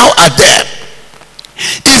 thou art there.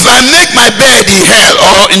 If I make my bed in hell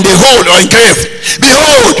or in the hole or in grave,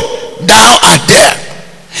 behold, thou art there.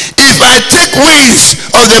 If I take wings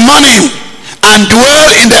of the morning and dwell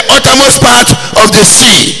in the uttermost part of the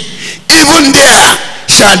sea, even there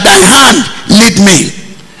shall thy hand lead me,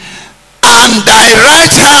 and thy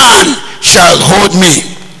right hand shall hold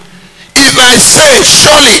me. If I say,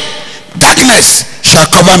 surely darkness shall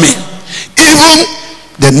cover me, even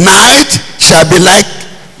the night shall be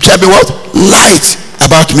what? Light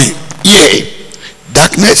about me. Yea,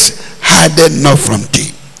 darkness hideth not from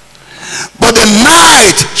thee, but the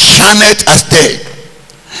night shineth as day,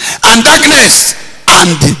 and darkness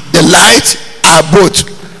and the light are both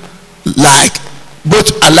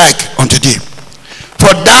alike unto thee.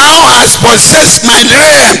 For thou hast possessed my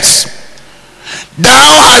realms, thou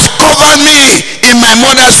hast covered me in my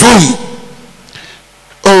mother's womb.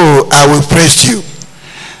 Oh, I will praise you.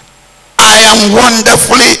 I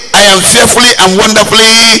am fearfully and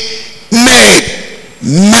wonderfully made.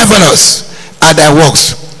 Marvelous are thy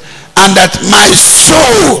works, and that my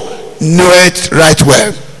soul knoweth right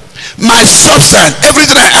well. My substance,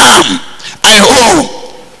 everything I own,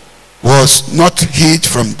 was not hid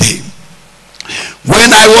from thee.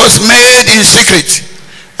 When I was made in secret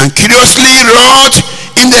and curiously wrought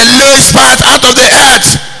in the lowest part out of the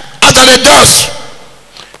earth, out of the dust,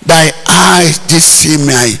 thy eyes did see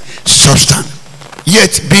my substance,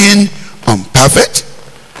 yet being unperfect,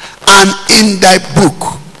 and in thy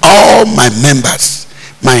book all my members,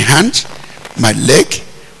 my hand, my leg,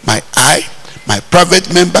 my eye, my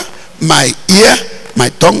private member, my ear, my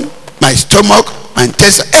tongue, my stomach, my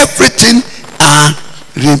intestine, everything are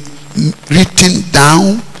written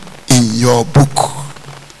down in your book.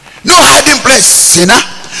 No hiding place, sinner.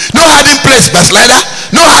 No hiding place, backslider.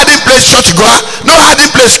 No hiding place, churchgoer. No hiding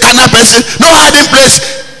place, carnal person. No hiding place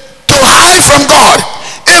to hide from God.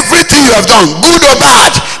 Everything you have done, good or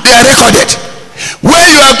bad, they are recorded. Where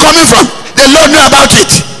you are coming from, the Lord know about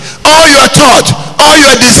it. All your thought, all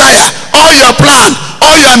your desire, all your plan,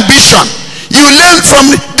 all your ambition. You learn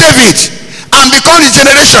from David and become the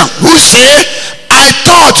generation who say, I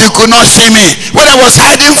thought you could not see me when I was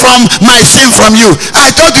hiding from my sin from you.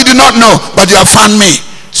 I thought you did not know, but you have found me.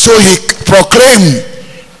 So he proclaimed,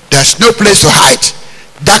 there's no place to hide.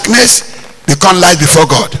 Darkness become light before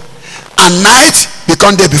God, and night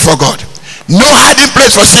become day before God. No hiding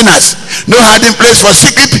place for sinners. No hiding place for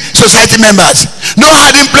secret society members. No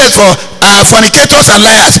hiding place for fornicators and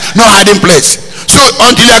liars. No hiding place. So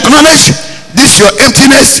until you acknowledge this, your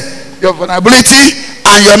emptiness, your vulnerability,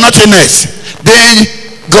 and your nothingness, then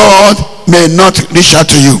God may not reach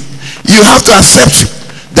out to you. You have to accept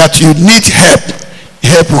that you need help.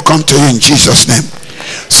 Help will come to you in Jesus' name.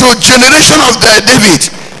 So generation of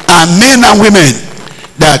David are men and women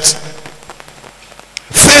that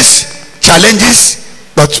face challenges,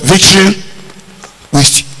 but victory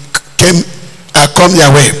which come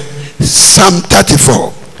their way. Psalm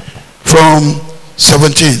 34 from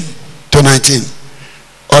 17 to 19,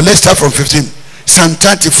 or let's start from 15. Psalm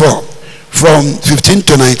 34 from 15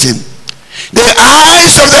 to 19. The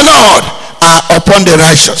eyes of the Lord are upon the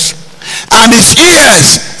righteous, and his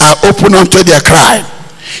ears are open unto their cry.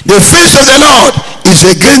 The face of the Lord is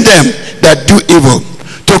against them that do evil,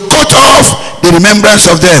 to cut off the remembrance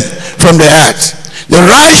of them from the earth. The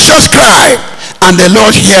righteous cry, and the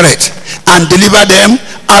Lord heareth, and deliver them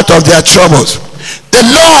out of their troubles. The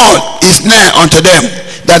Lord is near unto them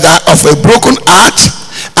that are of a broken heart,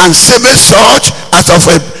 and saveth such as of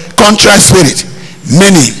a contrite spirit.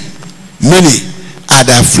 Many are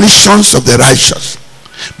the afflictions of the righteous,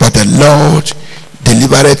 but the Lord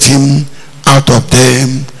delivereth him out of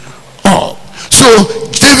them all. So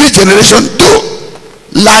David's generation, though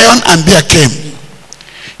lion and bear came,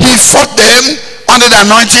 he fought them under the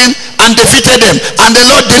anointing and defeated them, and the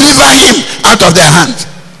Lord delivered him out of their hands.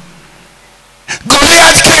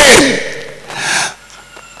 Goliath came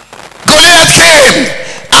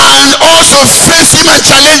and also faced him and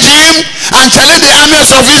challenged him and challenged the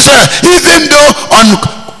armies of Israel, even though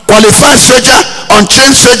unqualified soldier,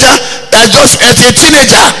 untrained soldier, just as a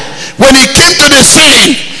teenager. When he came to the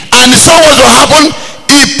scene and saw what would happen,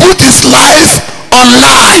 he put his life on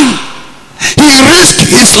line. He risked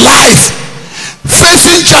his life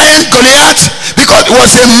facing giant Goliath, because he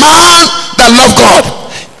was a man that loved God.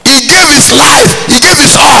 He gave his life, he gave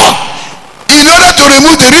his all in order to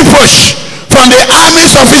remove the reproach from the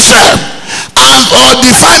armies of Israel, and for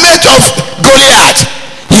defilement of Goliath,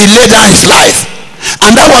 he laid down his life.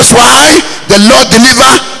 And that was why the Lord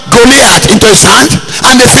delivered Goliath into his hand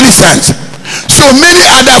and the Philistines. So many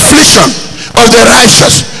are the affliction of the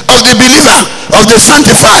righteous, of the believer, of the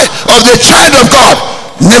sanctified, of the child of God.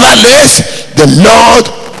 Nevertheless, the Lord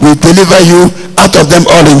will deliver you out of them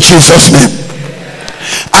all in Jesus' name.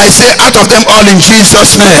 I say out of them all in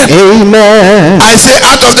Jesus' name. Amen. I say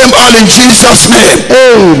out of them all in Jesus' name.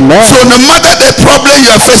 Amen. So no matter the problem you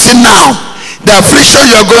are facing now, the affliction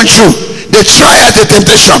you are going through, the trial, the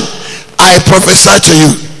temptation, I prophesy to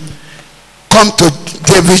you, come to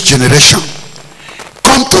David's generation.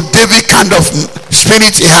 Come to David kind of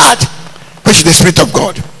spirit he had, which is the Spirit of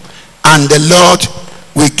God. And the Lord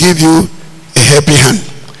will give you a happy hand.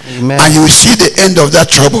 Amen. And you will see the end of that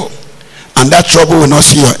trouble. And that trouble will not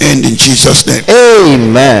see your end in Jesus' name.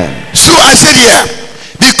 Amen. So I said here,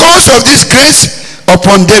 because of this grace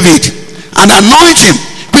upon David, an anointing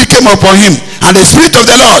which came upon him, and the Spirit of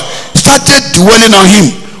the Lord started dwelling on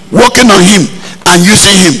him, working on him, and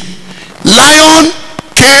using him. Lion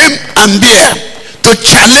came and bear to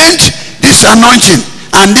challenge this anointing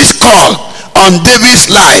and this call on David's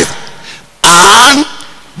life. And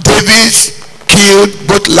David killed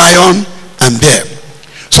both lion and bear.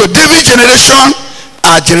 So David's generation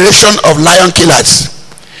are generation of lion killers.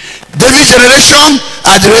 David's generation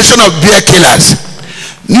are generation of bear killers.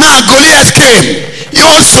 Now Goliath came. He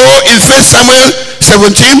also in 1 Samuel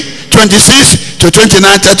 17, 26 to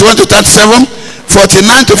 29, 31 to 37,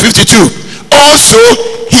 49 to 52. Also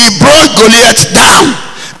he brought Goliath down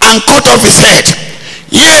and cut off his head.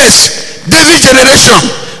 Yes, David's generation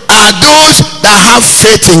are those that have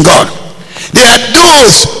faith in God. They are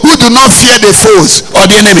those who do not fear the foes or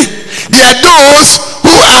the enemy. They are those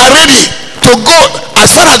who are ready to go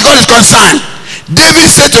as far as God is concerned.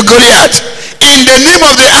 David said to Goliath, in the name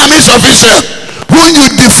of the armies of Israel, whom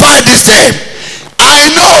you defy this day,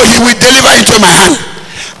 I know he will deliver into my hand.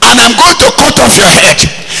 And I'm going to cut off your head.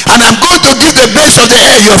 And I'm going to give the best of the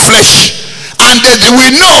air your flesh. And that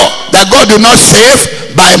we know that God will not save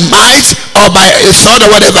by might or by a sword or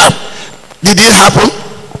whatever. Did it happen?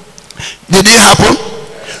 Did it happen?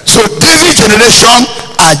 So David's generation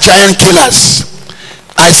are giant killers.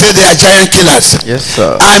 I say they are giant killers. Yes,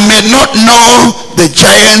 sir. I may not know the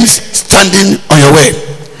giants standing on your way.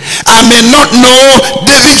 I may not know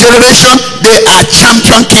David's generation. They are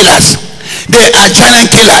champion killers. They are giant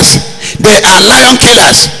killers. They are lion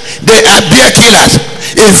killers. They are bear killers.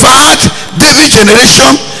 In fact, David's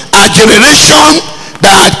generation are generation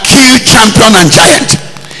that kill champion and giant.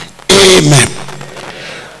 Amen.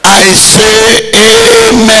 I say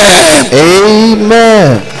amen.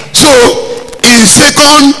 Amen. So in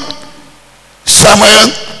 2 Samuel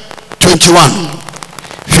 21,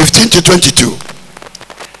 15 to 22,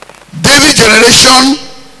 David's generation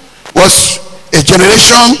was a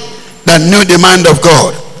generation that knew the mind of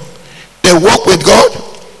God. They walk with God,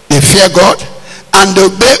 they fear God, and they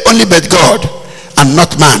obey only but God and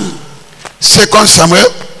not man. 2 Samuel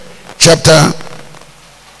chapter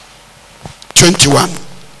 21,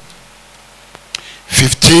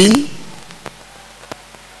 15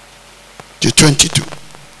 to 22.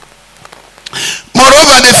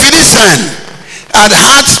 Moreover, the Philistines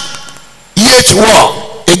had yet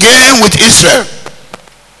war again with Israel.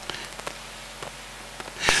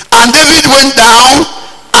 And David went down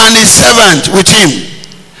and his servant with him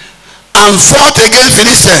and fought against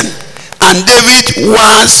Philistine. And David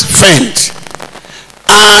was faint.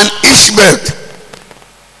 And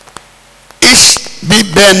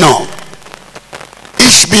Ishbibenob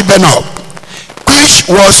Ishbi-Benob, which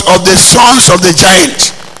was of the sons of the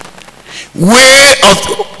giant, weight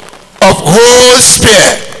of whole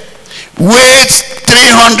spear, weight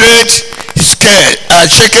 300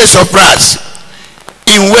 shekels of brass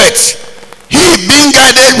in weight. He being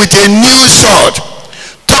guided with a new sword,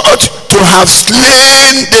 thought to have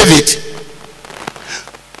slain David,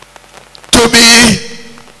 to be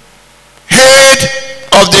head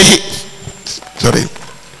of the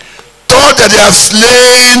thought that they have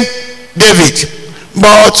slain David,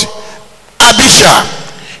 but Abishai,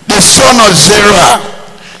 the son of Zeruiah,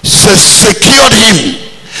 secured him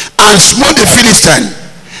and smote the Philistine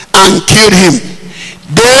and killed him.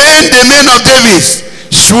 Then the men of David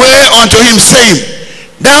swear unto him, saying,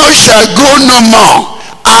 thou shalt go no more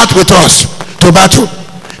out with us to battle,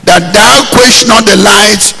 that thou quench not the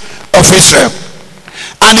light of Israel.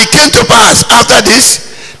 And it came to pass after this,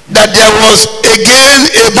 that there was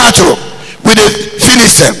again a battle with the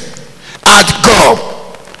Philistine at Gob.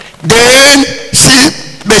 Then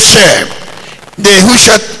Bethshem, the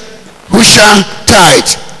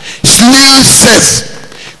Hushathite, slew Seth,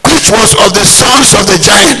 which was of the sons of the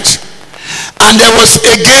giant. And there was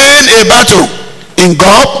again a battle in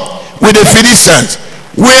Gob with the Philistines,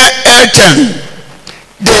 where Elton,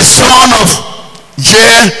 the son of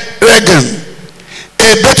Jeregem,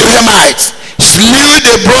 a Bethlehemite, slew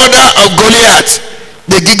the brother of Goliath,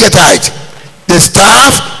 the Gigathite, the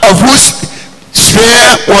staff of whose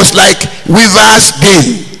spear was like weaver's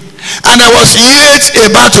beam. And there was yet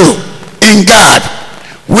a battle in Gad,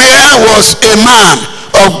 where was a man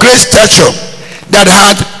of great stature, that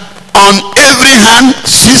had on every hand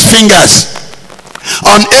 6 fingers,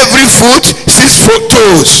 on every foot 6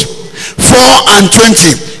 toes,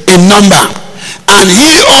 24 in number. And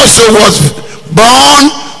he also was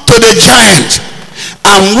born to the giant.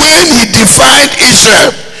 And when he defied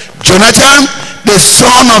Israel, Jonathan, the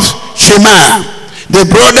son of Shemaiah, the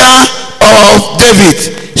brother of David,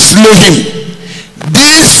 slew him.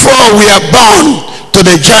 These 4 were born to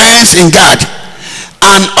the giants in Gad,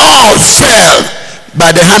 and all fell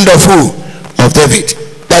by the hand of who? Of David.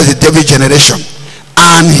 That's the David generation.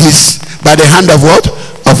 And by the hand of what?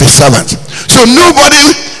 Of his servant. So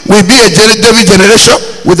nobody will be a David generation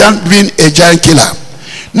without being a giant killer.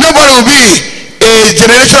 Nobody will be a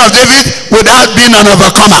generation of David without being an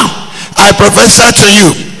overcomer. I prophesy to you,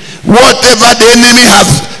 whatever the enemy have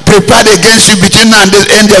prepared against you between now and the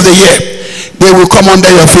end of the year, they will come under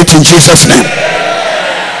your feet in Jesus' name.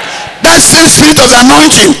 That same spirit of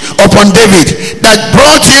anointing upon David that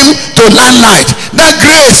brought him to limelight, that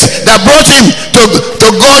grace that brought him to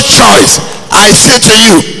God's choice, I say to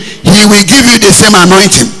you, he will give you the same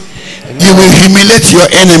anointing. You will humiliate your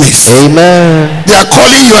enemies. Amen. They are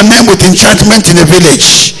calling your name with enchantment in the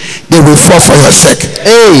village. They will fall for your sake.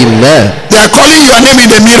 Amen. They are calling your name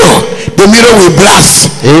in the mirror. The mirror will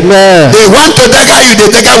blast. Amen. They want to dagger you.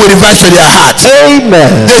 The dagger will reverse to their heart.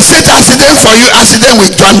 Amen. They set accident for you. Accident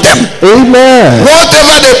will join them. Amen.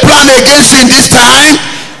 Whatever they plan against you in this time,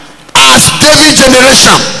 as David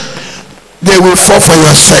generation, they will fall for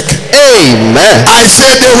your sake. Amen. I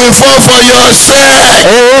said they will fall for your sake.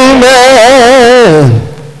 Amen.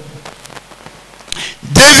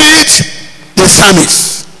 David the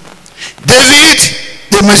psalmist, David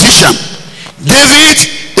the musician, David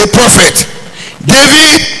the prophet,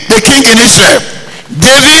 David the king in Israel,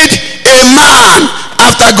 David a man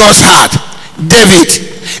after God's heart, David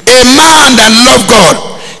a man that loved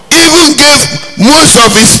God, even gave most of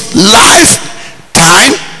his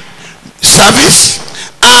lifetime service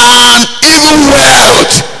and even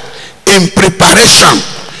wealth in preparation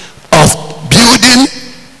of building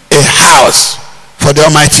a house for the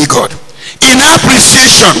Almighty God, in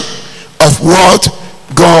appreciation of what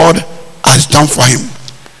God has done for him.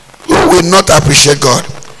 Who will not appreciate God?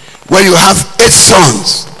 When you have 8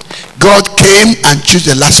 sons, God came and chose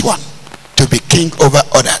the last one to be king over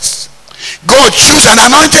others. God chose and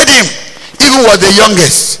anointed him, even was the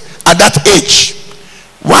youngest at that age.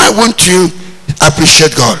 Why won't you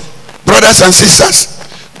appreciate God? Brothers and sisters,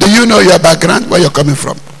 do you know your background, where you're coming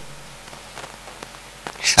from?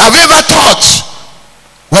 Have you ever thought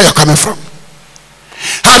where you're coming from?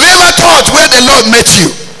 Have you ever thought where the Lord met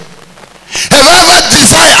you? Have you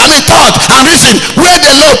ever thought and reasoned where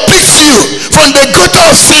the Lord picked you from the gutter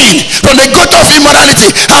of sin, from the gutter of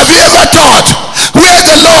immorality? Have you ever thought where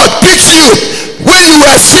the Lord picked you when you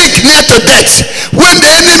were sick near to death, when the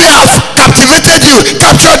enemy have captivated you,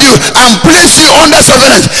 captured you, and placed you under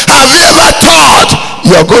surveillance? Have you ever thought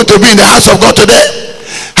you're going to be in the house of God today?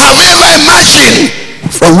 Have you ever imagined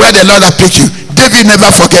from where the Lord has picked you? David never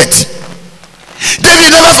forget. David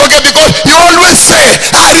never forget, because he always say,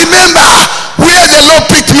 I remember where where the Lord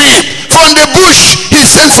picked me. From the bush, he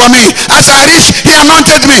sent for me. As I reached, he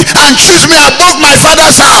anointed me and chose me above my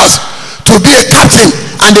father's house to be a captain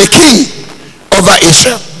and a king over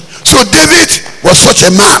Israel. So David was such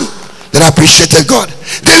a man that appreciated God.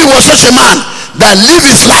 David was such a man that lived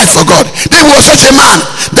his life for God. David was such a man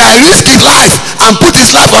that risked his life and put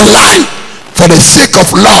his life online for the sake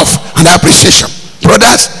of love and appreciation.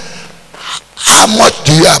 Brothers, how much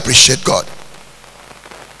do you appreciate God?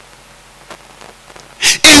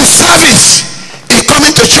 In service, in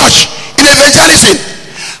coming to church, in evangelism,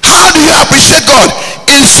 how do you appreciate God?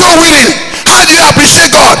 In soul winning, how do you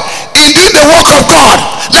appreciate God? In doing the work of God,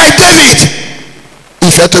 like David.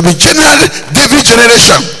 If you are to be David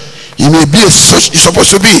generation, you may be you're supposed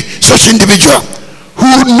to be such individual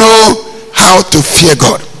who know how to fear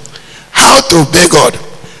God, how to obey God,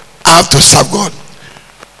 how to serve God.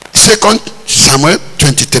 2 Samuel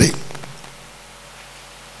 23.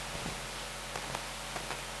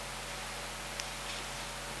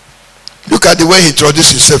 Look at the way he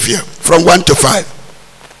introduced himself here, from 1 to 5.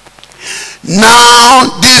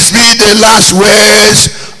 Now these be the last words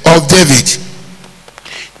of David.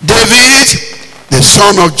 David, the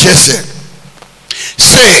son of Jesse,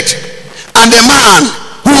 said, and the man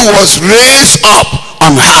who was raised up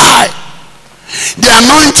on high, the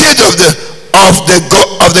anointed of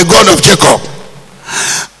the God of Jacob,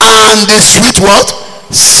 and the sweet what?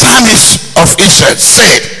 Psalmist of Israel,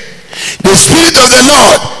 said, the Spirit of the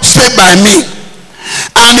Lord spake by me,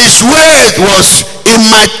 and his word was in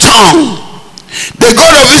my tongue. The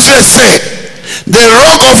God of Israel said, the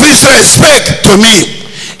rock of Israel spake to me,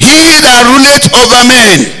 he that ruleth over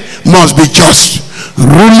men must be just,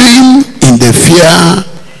 ruling in the fear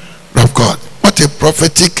of God. What a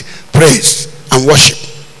prophetic praise and worship.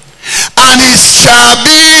 And it shall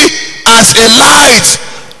be as a light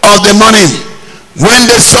of the morning, when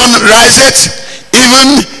the sun riseth,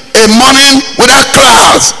 even a morning without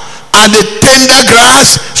clouds, and the tender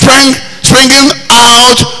grass springing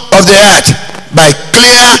out of the earth by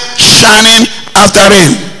clear shining after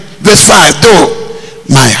rain. Verse 5, though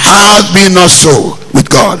my heart be not so with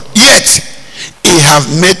God, yet he have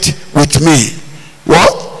made with me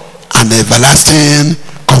what? An everlasting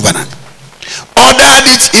covenant.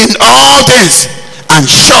 Ordered it in all things, and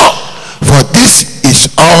sure, for this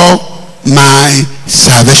is all my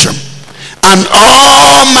salvation and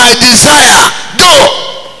all my desire, though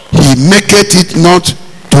he maketh it not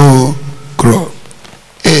to grow.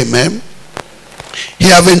 Amen. He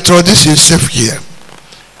have introduced himself here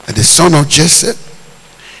as the son of Jesse,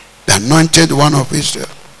 the anointed one of Israel,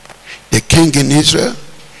 the king in Israel,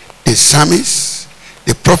 the psalmist,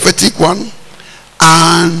 the prophetic one,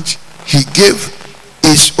 and he gave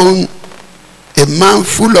his own, a man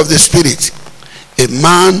full of the Spirit, a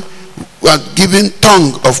man who had given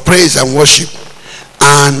tongue of praise and worship.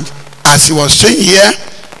 And as he was saying here,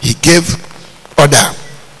 he gave order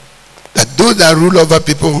that those that rule over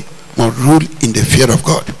people must rule in the fear of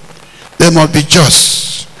God. They must be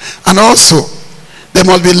just, and also there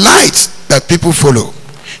must be light that people follow.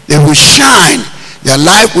 They will shine, their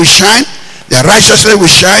life will shine, their righteousness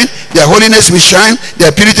will shine, their holiness will shine,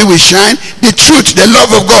 their purity will shine, the truth, the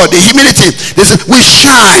love of God, the humility will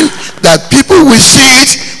shine, that people will see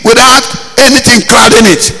it without anything clouding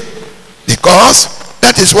it, because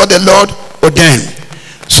that is what the Lord ordained.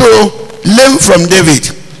 So learn from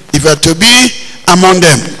David. If you are to be among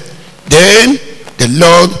them, then the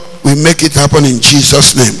Lord will make it happen in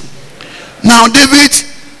Jesus' name. Now David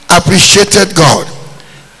appreciated God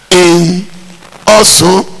in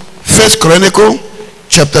also 1 Chronicle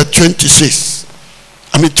chapter 28.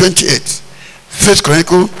 1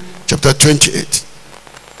 Chronicle chapter 28.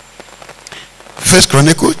 1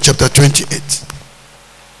 Chronicle chapter 28.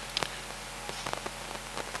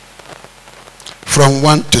 From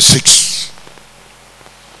 1 to 6.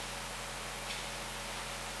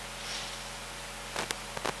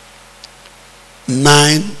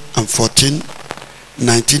 (9 and 14),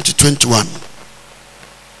 19 to 21.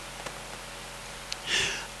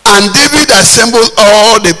 And David assembled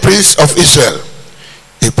all the princes of Israel,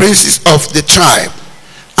 the princes of the tribe,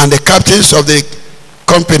 and the captains of the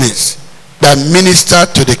companies that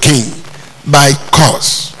ministered to the king by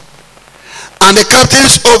cause, and the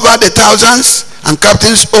captains over the thousands, and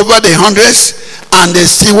captains over the hundreds, and the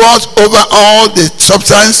stewards over all the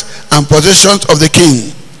substance and possessions of the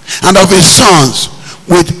king and of his sons,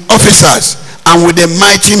 with officers and with the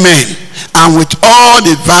mighty men, and with all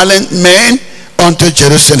the valiant men unto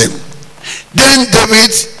Jerusalem. Then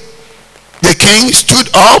David the king stood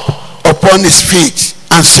up upon his feet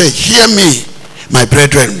and said, hear me, my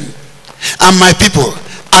brethren and my people.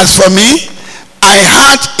 As for me, I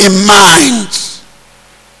had in mind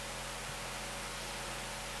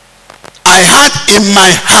I had in my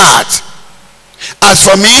heart. As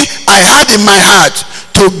for me, I had in my heart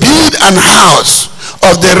to build an house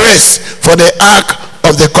of the rest for the ark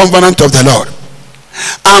of the covenant of the Lord,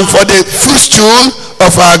 and for the footstool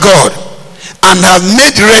of our God, and have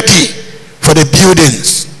made ready for the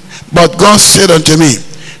buildings. But God said unto me,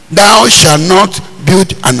 thou shalt not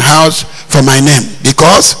build an house for my name,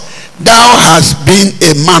 because thou hast been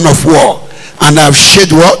a man of war, and have shed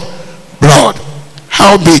what? Blood.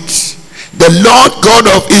 Howbeit, the Lord God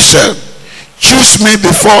of Israel choose me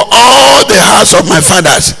before all the house of my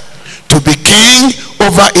fathers to be king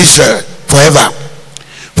over Israel forever.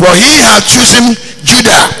 For he hath chosen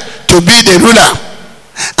Judah to be the ruler,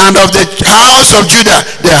 and of the house of Judah,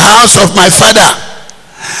 the house of my father.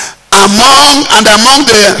 Among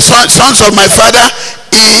the sons of my father,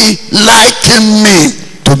 he likened me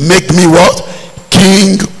to make me what?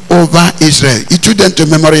 King over Israel. He took them to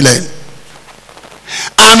memory lane.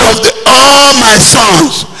 And of all my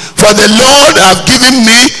sons, for the Lord hath given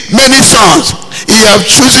me many sons, he hath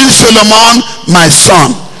chosen Solomon my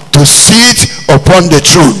son to sit upon the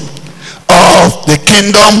throne of the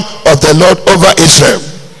kingdom of the Lord over Israel.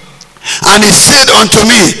 And he said unto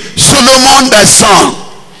me, Solomon thy son,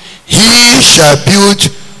 he shall build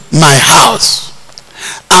my house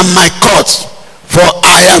and my courts, for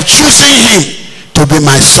I have chosen him to be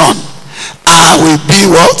my son. I will be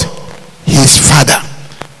what? His father.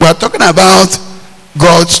 We are talking about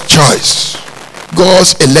God's choice,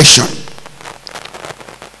 God's election.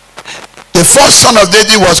 The first son of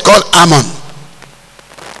David was called Ammon.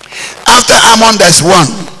 After Ammon, there's one.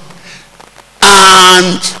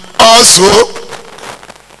 And also,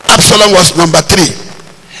 Absalom was number 3.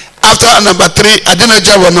 After number 3,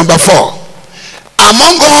 Adonijah was number 4.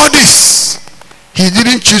 Among all this, he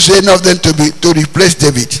didn't choose any of them to replace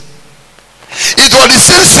David. It was the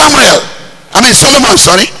same Solomon,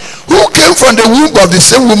 who came from the womb of the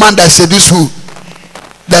same woman that seduced who?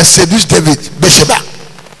 That seduced David, Bathsheba.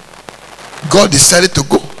 God decided to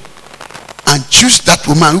go and choose that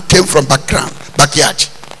woman who came from backyard,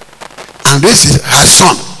 and raise her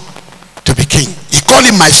son to be king. He called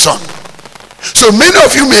him my son. So many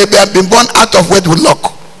of you may have been born out of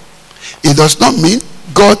wedlock. It does not mean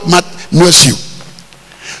God knows you.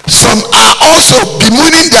 Some are also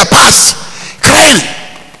bemoaning their past, crying.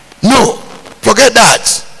 No, forget that.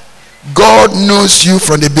 God knows you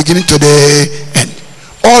from the beginning to the end.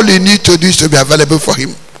 All you need to do is to be available for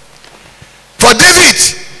him. For David,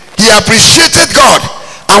 he appreciated God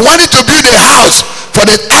and wanted to build a house for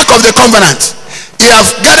the ark of the covenant. He have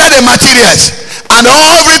gathered the materials and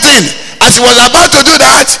everything. As he was about to do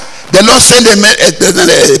that, the Lord sent a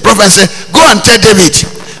prophet and said, go and tell David,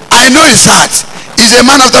 I know his heart. He's a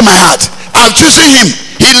man after my heart. I've chosen him.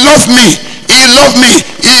 He loved me. He loved me.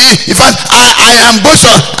 In fact, I can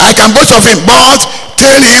boast of him. But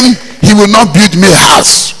tell him he will not build me a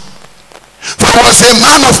house. For he was a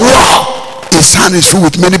man of war. His hand is full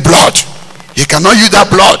with many blood. He cannot use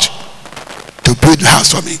that blood to build a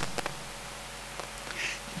house for me.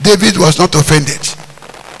 David was not offended.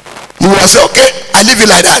 He was okay, I leave it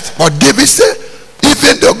like that. But David said,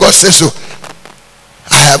 even though God says so,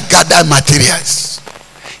 I have gathered materials.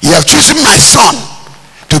 He have chosen my son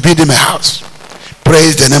to build him a house.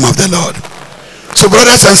 Praise the name of the Lord. So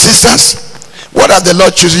brothers and sisters, what have the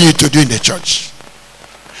Lord chosen you to do in the church?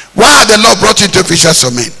 Why have the Lord brought you to fishers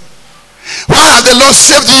of men? Why have the Lord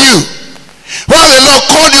saved you? Why have the Lord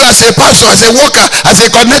called you as a pastor, as a worker, as a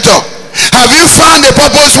coordinator? Have you found the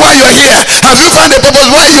purpose why you're here? Have you found the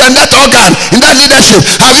purpose why you're in that organ, in that leadership?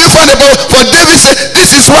 Have you found the purpose? For David said,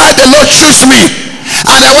 this is why the Lord chose me.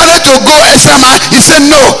 And I wanted to go extra mile. He said,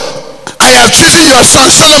 no, I have chosen your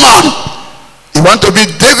son Solomon. You want to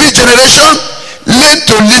be David's generation? Learn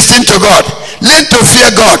to listen to God. Learn to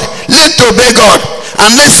fear God. Learn to obey God.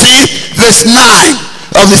 And let's see verse 9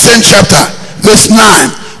 of the same chapter. Verse 9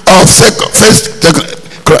 of First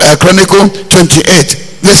Chronicle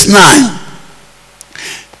 28. Verse 9.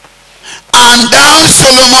 And thou,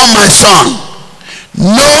 Solomon, my son,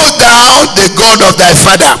 know thou the God of thy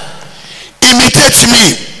father. Imitate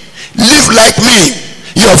me. Live like me,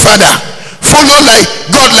 your father. Follow like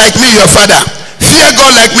God like me, your father. Fear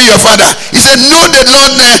God like me, your father. He said, know the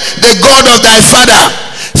Lord, the God of thy father.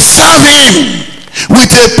 Serve him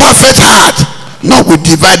with a perfect heart, not with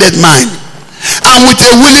divided mind. And with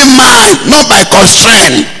a willing mind, not by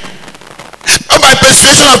constraint. Not by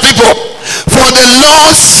persuasion of people. For the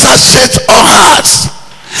Lord searcheth all hearts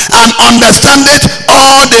and understandeth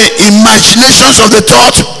all the imaginations of the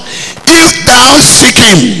thought. If thou seek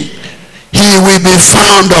him, he will be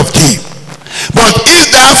found of thee. But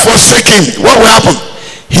if thou forsake him, what will happen?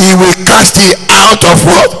 He will cast thee out of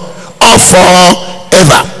what? endure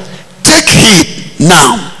forever. Take heed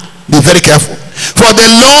now, be very careful. For the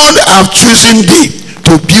Lord hath chosen thee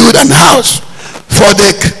to build an house for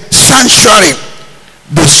the sanctuary.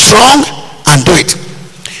 Be strong and do it.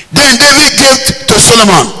 Then David gave to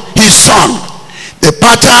Solomon his son the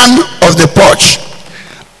pattern of the porch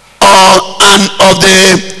and of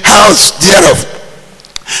the house thereof,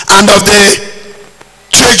 and of the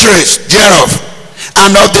treasuries thereof,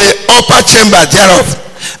 and of the upper chamber thereof,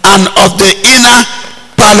 and of the inner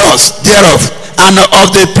palace thereof, and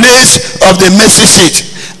of the place of the mercy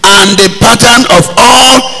seat, and the pattern of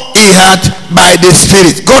all he had by the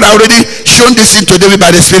Spirit. God already shown this thing to David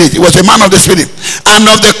by the Spirit. He was a man of the Spirit. And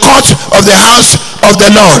of the court of the house of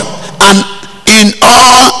the Lord, and in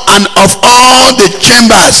all and of all the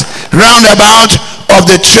chambers round about of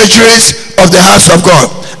the treasuries of the house of God,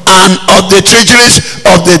 and of the treasuries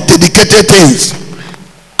of the dedicated things,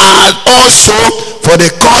 and also for the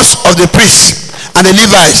course of the priests and the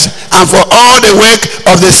Levites, and for all the work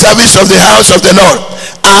of the service of the house of the Lord,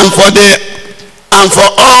 and for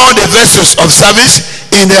all the vessels of service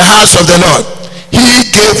in the house of the Lord. He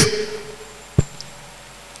gave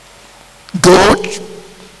gold.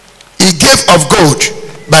 He gave of gold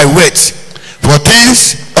by weight, for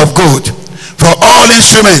things of gold, for all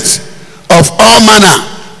instruments of all manner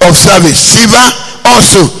of service, silver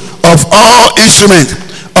also of all instruments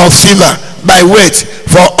of silver by weight,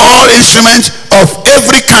 for all instruments of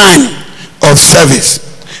every kind of service.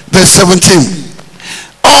 Verse 17.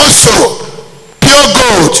 Also pure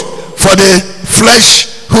gold for the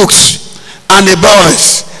flesh hooks, and the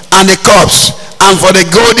bowls, and the cups, and for the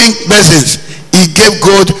golden basins. He gave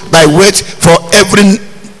gold by weight for every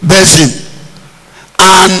basin,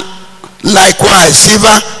 and likewise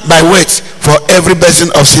silver by weight for every basin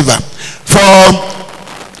of silver.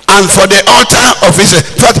 And for the altar of Israel.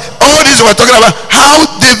 But all this we're talking about, how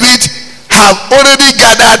David have already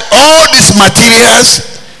gathered all these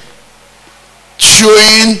materials,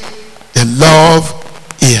 showing the love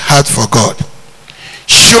he had for God,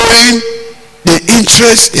 showing the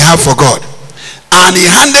interest he had for God. And he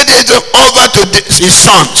handed it over to his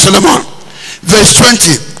son Solomon. Verse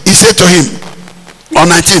 20, he said to him, or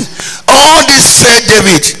 19, all this said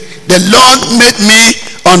David, the Lord made me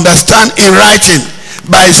understand in writing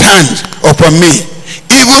by his hand upon me,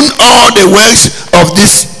 even all the works of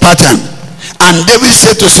this pattern. And David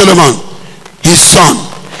said to Solomon his son,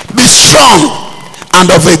 be strong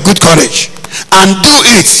and of a good courage, and do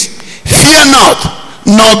it. Fear not,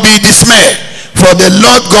 nor be dismayed, for the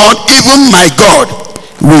Lord God, even my God,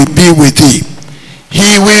 will be with thee.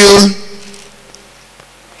 He will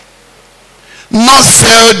not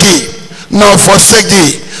fail thee, nor forsake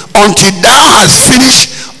thee, until thou hast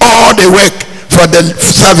finished all the work for the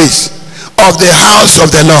service of the house of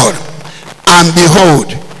the Lord. And behold,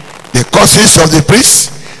 the courses of the priests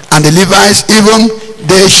and the Levites, even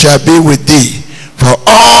they shall be with thee for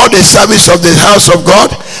all the service of the house of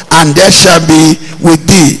God, and there shall be with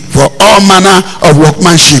thee for all manner of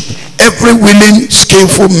workmanship, every willing,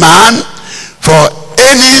 skillful man for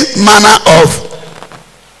any manner of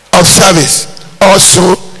service.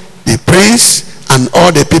 Also the prince and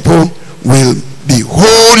all the people will be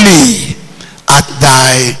holy at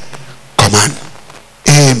thy command.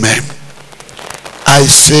 Amen. I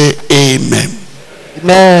say amen.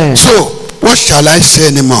 Amen. So what shall I say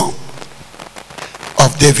anymore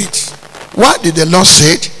of David? What did the Lord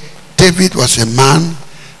say? David was a man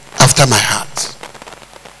after my heart.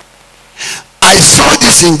 I saw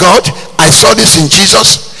this in God. I saw this in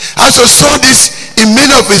Jesus. I also saw this in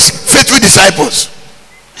many of his faithful disciples.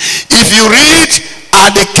 If you read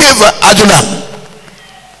at the cave of Adullam,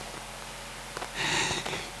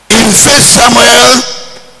 in 2 Samuel,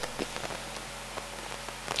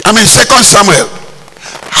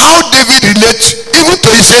 how David relates even to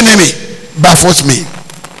his enemy baffles me.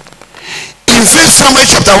 In 1 Samuel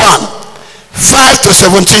chapter 1, 5 to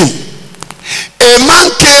 17, a man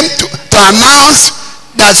came to announce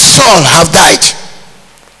that Saul have died.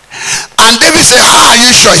 And David said, how are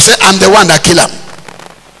you sure? He said, I'm the one that killed him.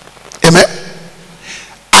 Amen.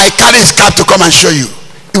 I carry his cap to come and show you.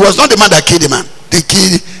 It was not the man that killed the man. They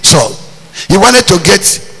killed Saul. He wanted to get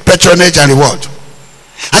patronage and reward.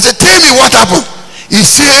 I said, tell me what happened. He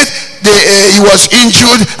said he was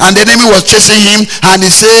injured and the enemy was chasing him, and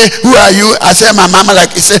he said, who are you? I said, my mama.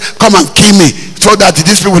 Like, he said, come and kill me so that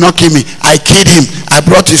these people will not kill me. I killed him. I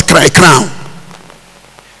brought his crown.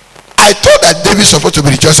 I thought that David supposed to be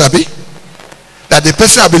rejoiced, Abi, that the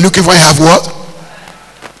person I've been looking for have what?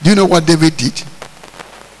 Do you know what David did?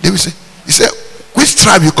 David said, he said, which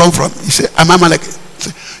tribe you come from? He said, I'm Amalek. He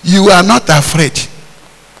said, you are not afraid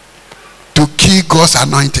to kill God's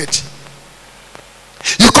anointed.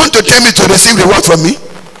 You come to tell me to receive reward from me?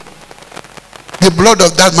 The blood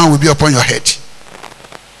of that man will be upon your head.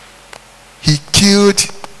 He killed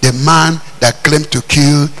the man that claimed to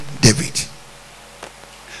kill David.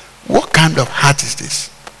 What kind of heart is this?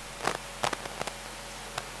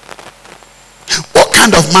 What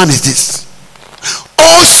kind of man is this?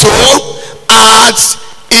 Also, as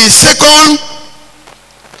in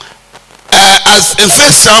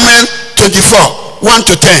First Samuel 24, 1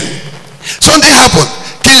 to 10, something happened.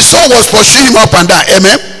 King Saul was pursuing him up and down.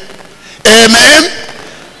 Amen. Amen.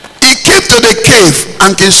 He came to the cave,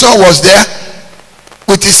 and King Saul was there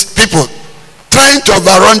with his people, trying to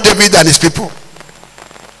overrun David and his people.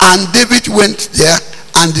 And David went there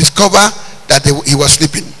and discovered that he was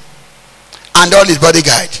sleeping, and all his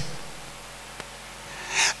bodyguard.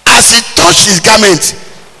 As he touched his garment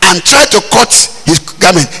and tried to cut his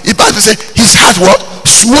garment, the Bible said his heart what?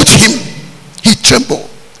 Smote him. He trembled.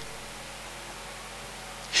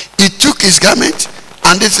 He took his garment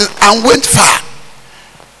and went far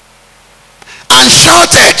and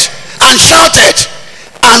shouted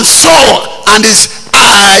and Saul and his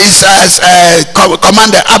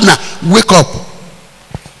commander Abner, wake up.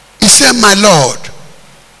 He said, my Lord,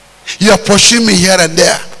 you are pursuing me here and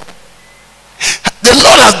there. The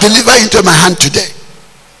Lord has delivered into my hand today.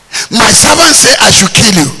 My servant said I should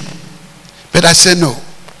kill you, but I said no.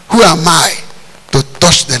 Who am I to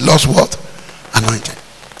touch the Lord's word? Anointed.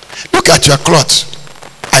 Look at your clothes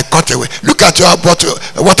I cut away. Look at your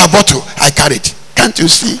water bottle I carried. Can't you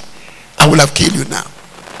see? I will have killed you now.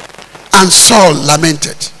 And Saul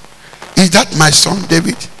lamented, is that my son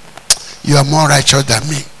David? You are more righteous than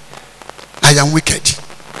me. I am wicked.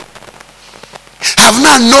 Have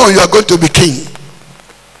not known you are going to be king.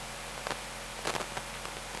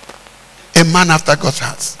 A man after God's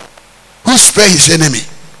heart, who spared his enemy.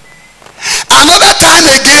 Another time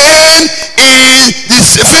again in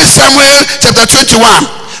this First Samuel chapter 21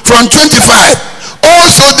 from 25.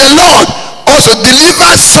 Also the Lord also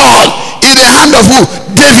delivered Saul in the hand of who?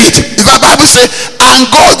 David. The Bible says, and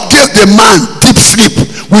God gave the man deep sleep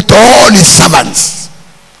with all his servants.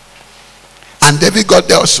 And David got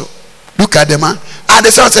there also. Look at the man. And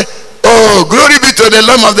the servant said, oh, glory be to the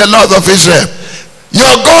Lamb of the Lord of Israel.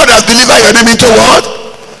 Your God has delivered your name into what?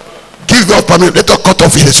 Give God permission. Let us cut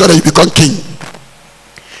off it so that you become king.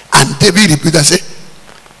 And David repeated and said,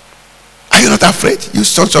 are you not afraid, you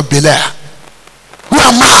sons of Belial? Who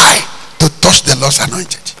am I to touch the Lord's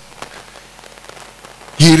anointed?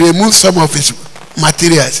 He removed some of his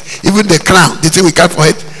materials, even the crown, the thing we carry for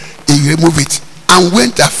it. He removed it and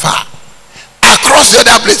went afar across the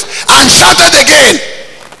other place and shouted again.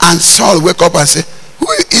 And Saul woke up and said, who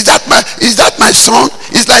is that my son?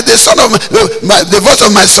 It's like the son of the voice of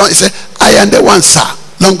my son. He said, I am the one, sir.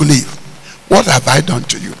 Long live. What have I done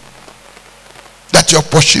to you that you're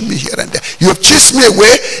pushing me here and there? You have chased me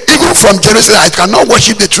away even from Jerusalem. I cannot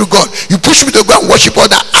worship the true God. You push me to go and worship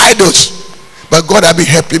other idols, but God has been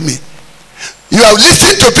helping me. You have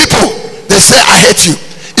listened to people. They say I hate you.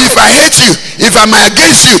 If I hate you, if I'm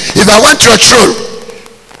against you, if I want your throne,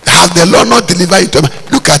 have the Lord not delivered you to me?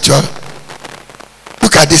 Look at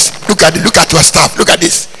this. Look at your staff. Look at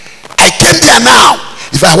this. I came there now.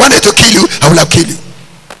 If I wanted to kill you, I would have killed you.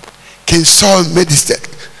 King Saul made this step.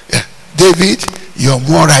 Yeah. David, you're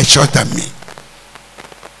more righteous than me.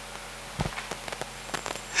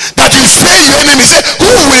 That you spare your enemy. Say, who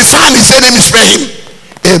will find his enemy spare him?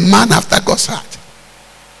 A man after God's heart.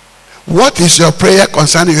 What is your prayer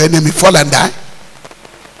concerning your enemy? Fall and die?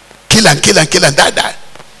 Kill and kill and kill and die.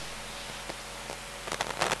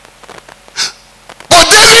 But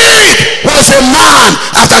David was a man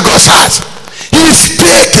after God's heart. He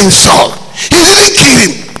spared King Saul. He didn't kill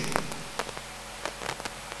him.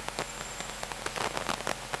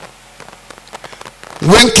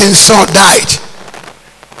 When King Saul died,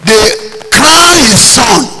 they crowned his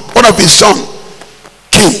son, one of his sons,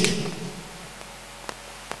 king.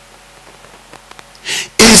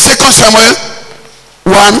 In 2 Samuel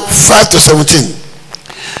 1:5 to 17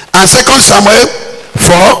 and 2 Samuel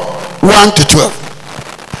 4:1 to 12.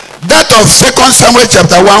 That of 2 Samuel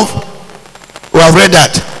chapter 1, we have read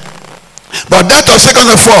that. But that of 2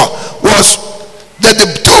 Samuel 4 was that the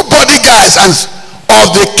two bodyguards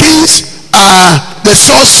of the kings, the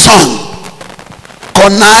Saul's son,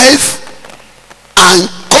 connived and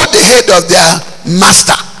cut the head of their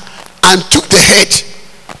master and took the head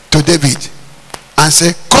to David and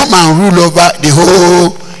said, come and rule over the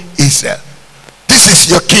whole Israel. This is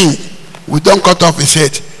your king. We don't cut off his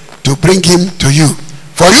head to bring him to you,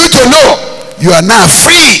 for you to know you are now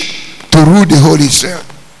free to rule the whole Israel.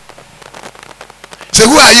 So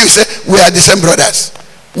who are you? Say, we are the same brothers.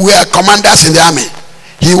 We are commanders in the army.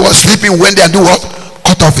 He was sleeping when they do what?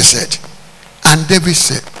 Cut off his head. And David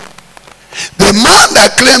said, the man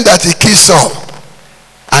that claimed that he killed Saul,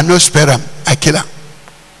 I no spare him, I kill him.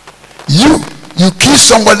 You kill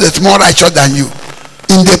somebody that's more righteous than you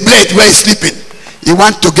in the blade where he's sleeping. You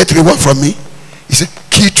want to get reward from me? He said,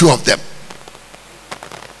 kill two of them.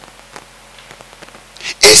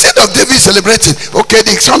 Instead of David celebrating, okay,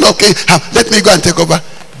 the son of king, let me go and take over.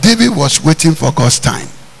 David was waiting for God's time.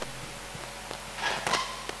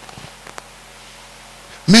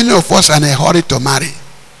 Many of us are in a hurry to marry.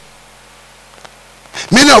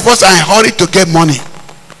 Many of us are in a hurry to get money.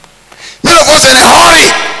 Many of us are in a hurry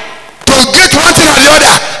to get one thing or the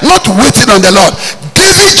other, not waiting on the Lord.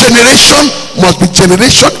 David's generation must be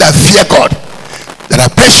generation that fear God, that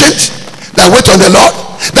are patient, that wait on the Lord,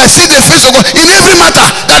 that see the face of God in every matter,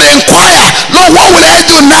 that inquire, Lord, what will I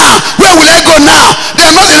do now? Where will I go now? They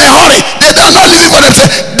are not in a hurry. They are not living for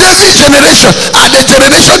themselves. David's generation are the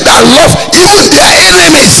generation that love even their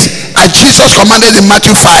enemies, as Jesus commanded in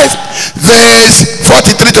Matthew 5 verse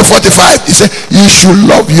 43 to 45. He said, you should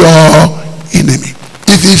love your enemy.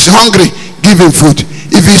 If he's hungry, give him food.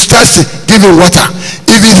 If he's thirsty, give him water.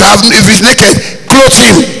 If he's naked, clothe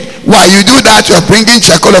him. While you do that, you are bringing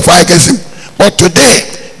charcoal of fire against him. But today,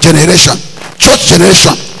 generation, church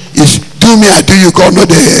generation, is do me, I do you, God, no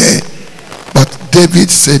the. But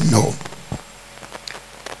David said no.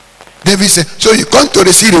 David said, so you come to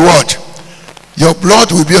receive reward. Your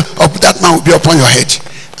blood will be up, that man will be upon your head.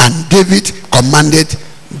 And David commanded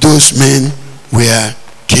those men were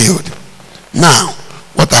killed. Now,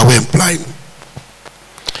 what are we implying?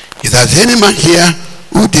 Is there any man here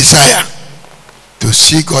who desire to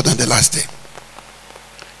see God on the last day?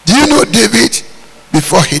 Do you know David,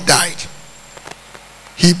 before he died,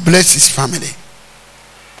 he blessed his family.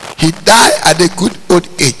 He died at a good old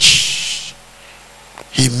age.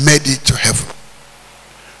 He made it to heaven.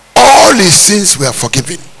 All his sins were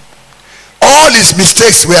forgiven. All his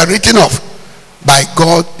mistakes were written off by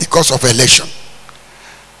God because of election.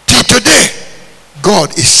 Till today,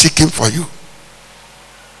 God is seeking for you.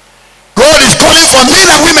 God is calling for men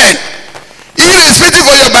and women, irrespective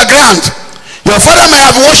of your background. Your father may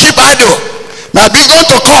have worshipped idol, may have been gone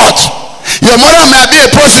to court. Your mother may have been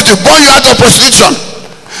a prostitute, born you out of prostitution,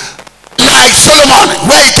 like Solomon,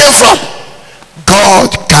 where he came from.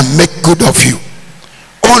 God can make good of you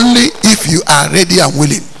only if you are ready and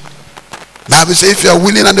willing. The Bible says, if you are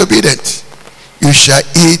willing and obedient, you shall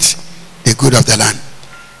eat the good of the land.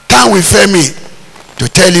 Time will fail me to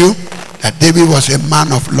tell you that David was a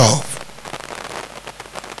man of love.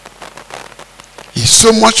 He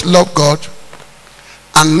so much loved God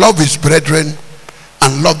and loved his brethren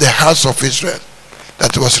and loved the house of Israel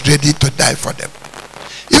that he was ready to die for them.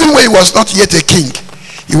 Even when he was not yet a king,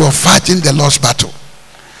 he was fighting the lost battle.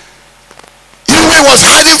 Even when he was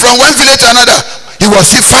hiding from one village to another, he was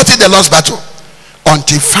still fighting the lost battle.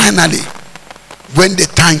 Until finally, when the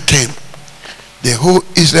time came, the whole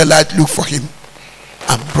Israelite looked for him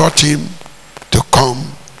and brought him to come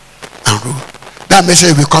and rule. That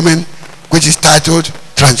message will be coming, which is titled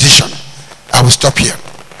Transition. I will stop here.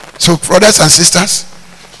 So brothers and sisters,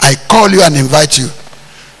 I call you and invite you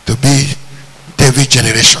to be David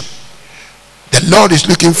generation. The Lord is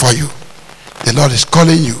looking for you. The Lord is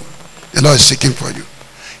calling you. The Lord is seeking for you.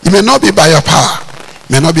 It may not be by your power. It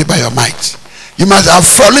may not be by your might. You must have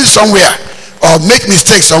fallen somewhere or make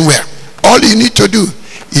mistakes somewhere. All you need to do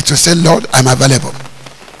is to say, Lord, I'm available.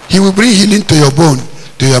 He will bring healing to your bone,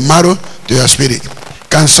 to your marrow, to your spirit.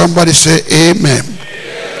 Can somebody say amen?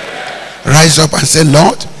 Amen. Rise up and say,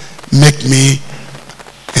 Lord, make me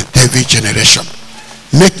a David generation.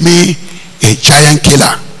 Make me a giant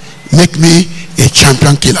killer. Make me a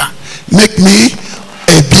champion killer. Make me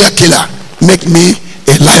a bear killer. Make me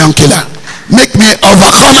a lion killer. Make me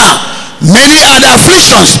overcomer. Many are the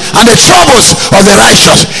afflictions and the troubles of the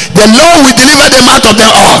righteous. The Lord will deliver them out of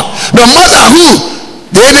them all. No matter who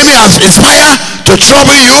the enemy has inspired to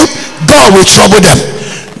trouble you, God will trouble them.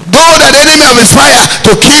 Though that the enemy have inspired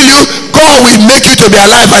to kill you, God will make you to be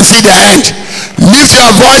alive and see the end. Lift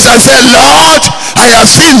your voice and say, Lord, I have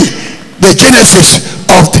seen the genesis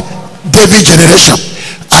of the David generation.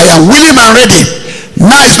 I am willing and ready.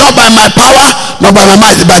 Now it's not by my power, not by my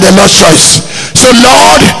might, but by the Lord's choice. So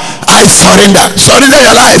Lord, I surrender. Surrender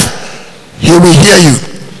your life. He will hear you.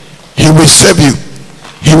 He will save you.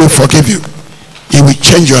 He will forgive you. He will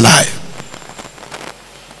change your life.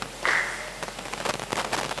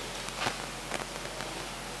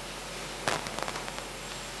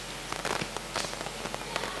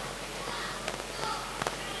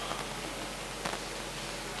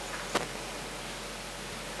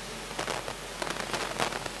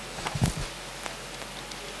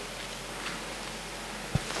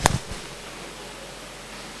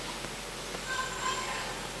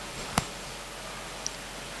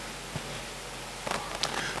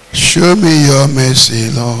 show me your mercy,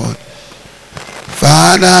 Lord.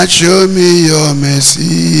 Father, show me your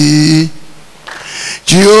mercy.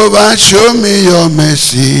 Jehovah, show me your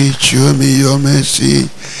mercy. Show me your mercy.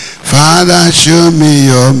 Father, show me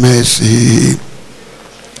your mercy.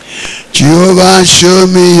 Jehovah, show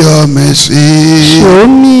me your mercy. Show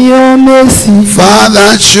me your mercy.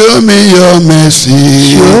 Father, show me your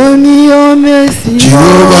mercy. Show me your mercy.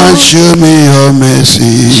 Jehovah, show me your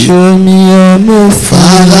mercy. Show me your mercy.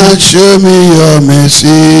 Father, show me your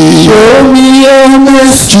mercy. Show me your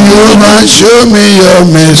mercy. Jehovah, show me your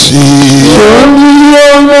mercy. Show me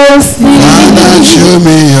your mercy. Father, show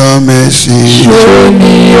me your mercy. Show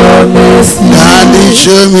me your mercy. Daddy,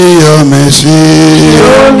 show me your mercy.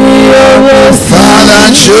 Show me your mercy.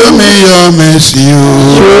 Father, show me your mercy.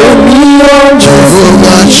 Show me your mercy.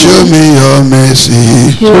 Jehovah, show me your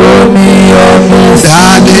mercy. Show me your mercy.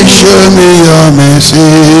 Daddy, show me your mercy.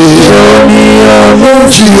 Show me your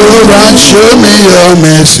mercy. Jehovah, show me your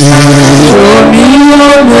mercy. Show me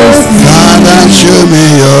your mercy. Father, show me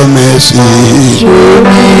your mercy. Show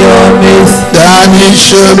me your mercy. Daddy,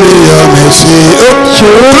 show me your mercy.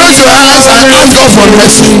 Close your eyes and ask God for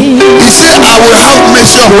mercy. He said, I will have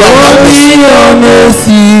mercy upon you.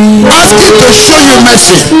 Ask him to show you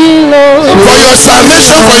mercy. For your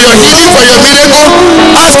salvation, for your healing, for your miracle,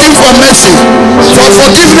 ask him for mercy. For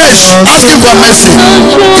forgiveness, ask him for mercy.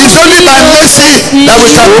 It's only by mercy that we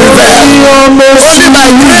can prevail. Only by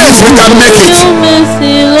grace we can make it.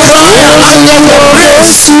 Cry and ask God for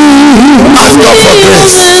grace. Ask God for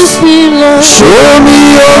grace. Show me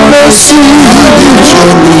your mercy. Show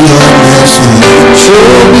me your mercy. Show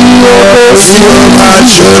me your mercy.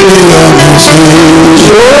 Show me your mercy.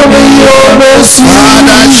 Show me your mercy.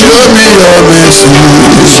 Father, show me your mercy.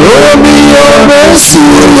 Show me your mercy.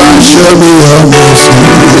 Show me your mercy.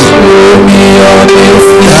 Show me your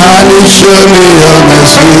mercy. Daddy, show me your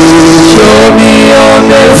mercy. Show me your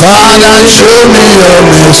mercy. Father, show me your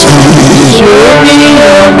mercy. Show me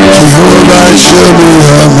your mercy. Jehovah, show me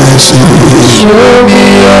your mercy. Show me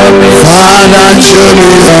your mercy. Father, show me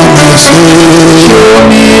your mercy. Show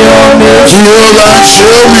me your mercy. Jehovah,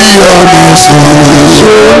 show me your mercy.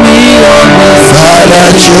 Show me your mercy. Father,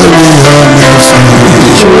 show me your mercy.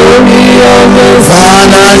 Show me your mercy.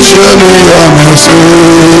 Father, show me your mercy.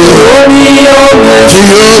 Show me your mercy.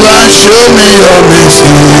 Jehovah, show me your mercy.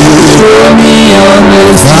 Show me your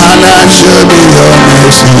mercy. Father, show me your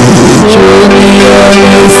mercy. Show me your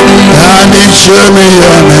mercy. Daddy, show me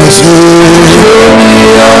your mercy. Show me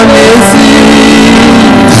your mercy.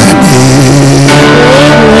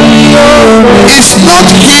 It's not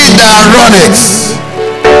he that runneth,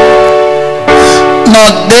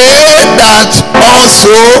 not they that also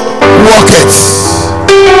walketh.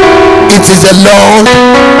 It is the Lord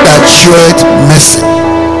that showeth mercy.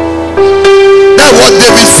 That's what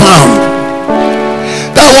David found.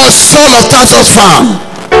 That was Saul of Tarsus found.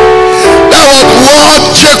 That was what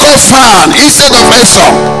Jacob found instead of Esau.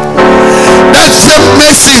 That same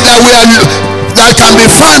mercy that can be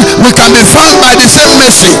found, we can be found by the same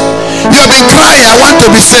mercy. You have been crying, I want to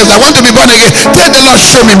be saved, I want to be born again. Tell the Lord,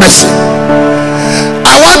 show me mercy.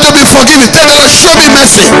 I want to be forgiven. Tell the Lord, show me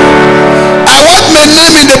mercy. I want my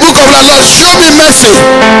name in the book of the Lord. Show me mercy.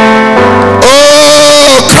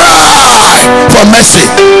 Oh, cry for mercy.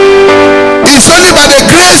 It's only by the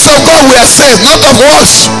grace of God we are saved, not of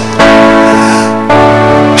us.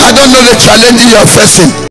 I don't know the challenge you are facing.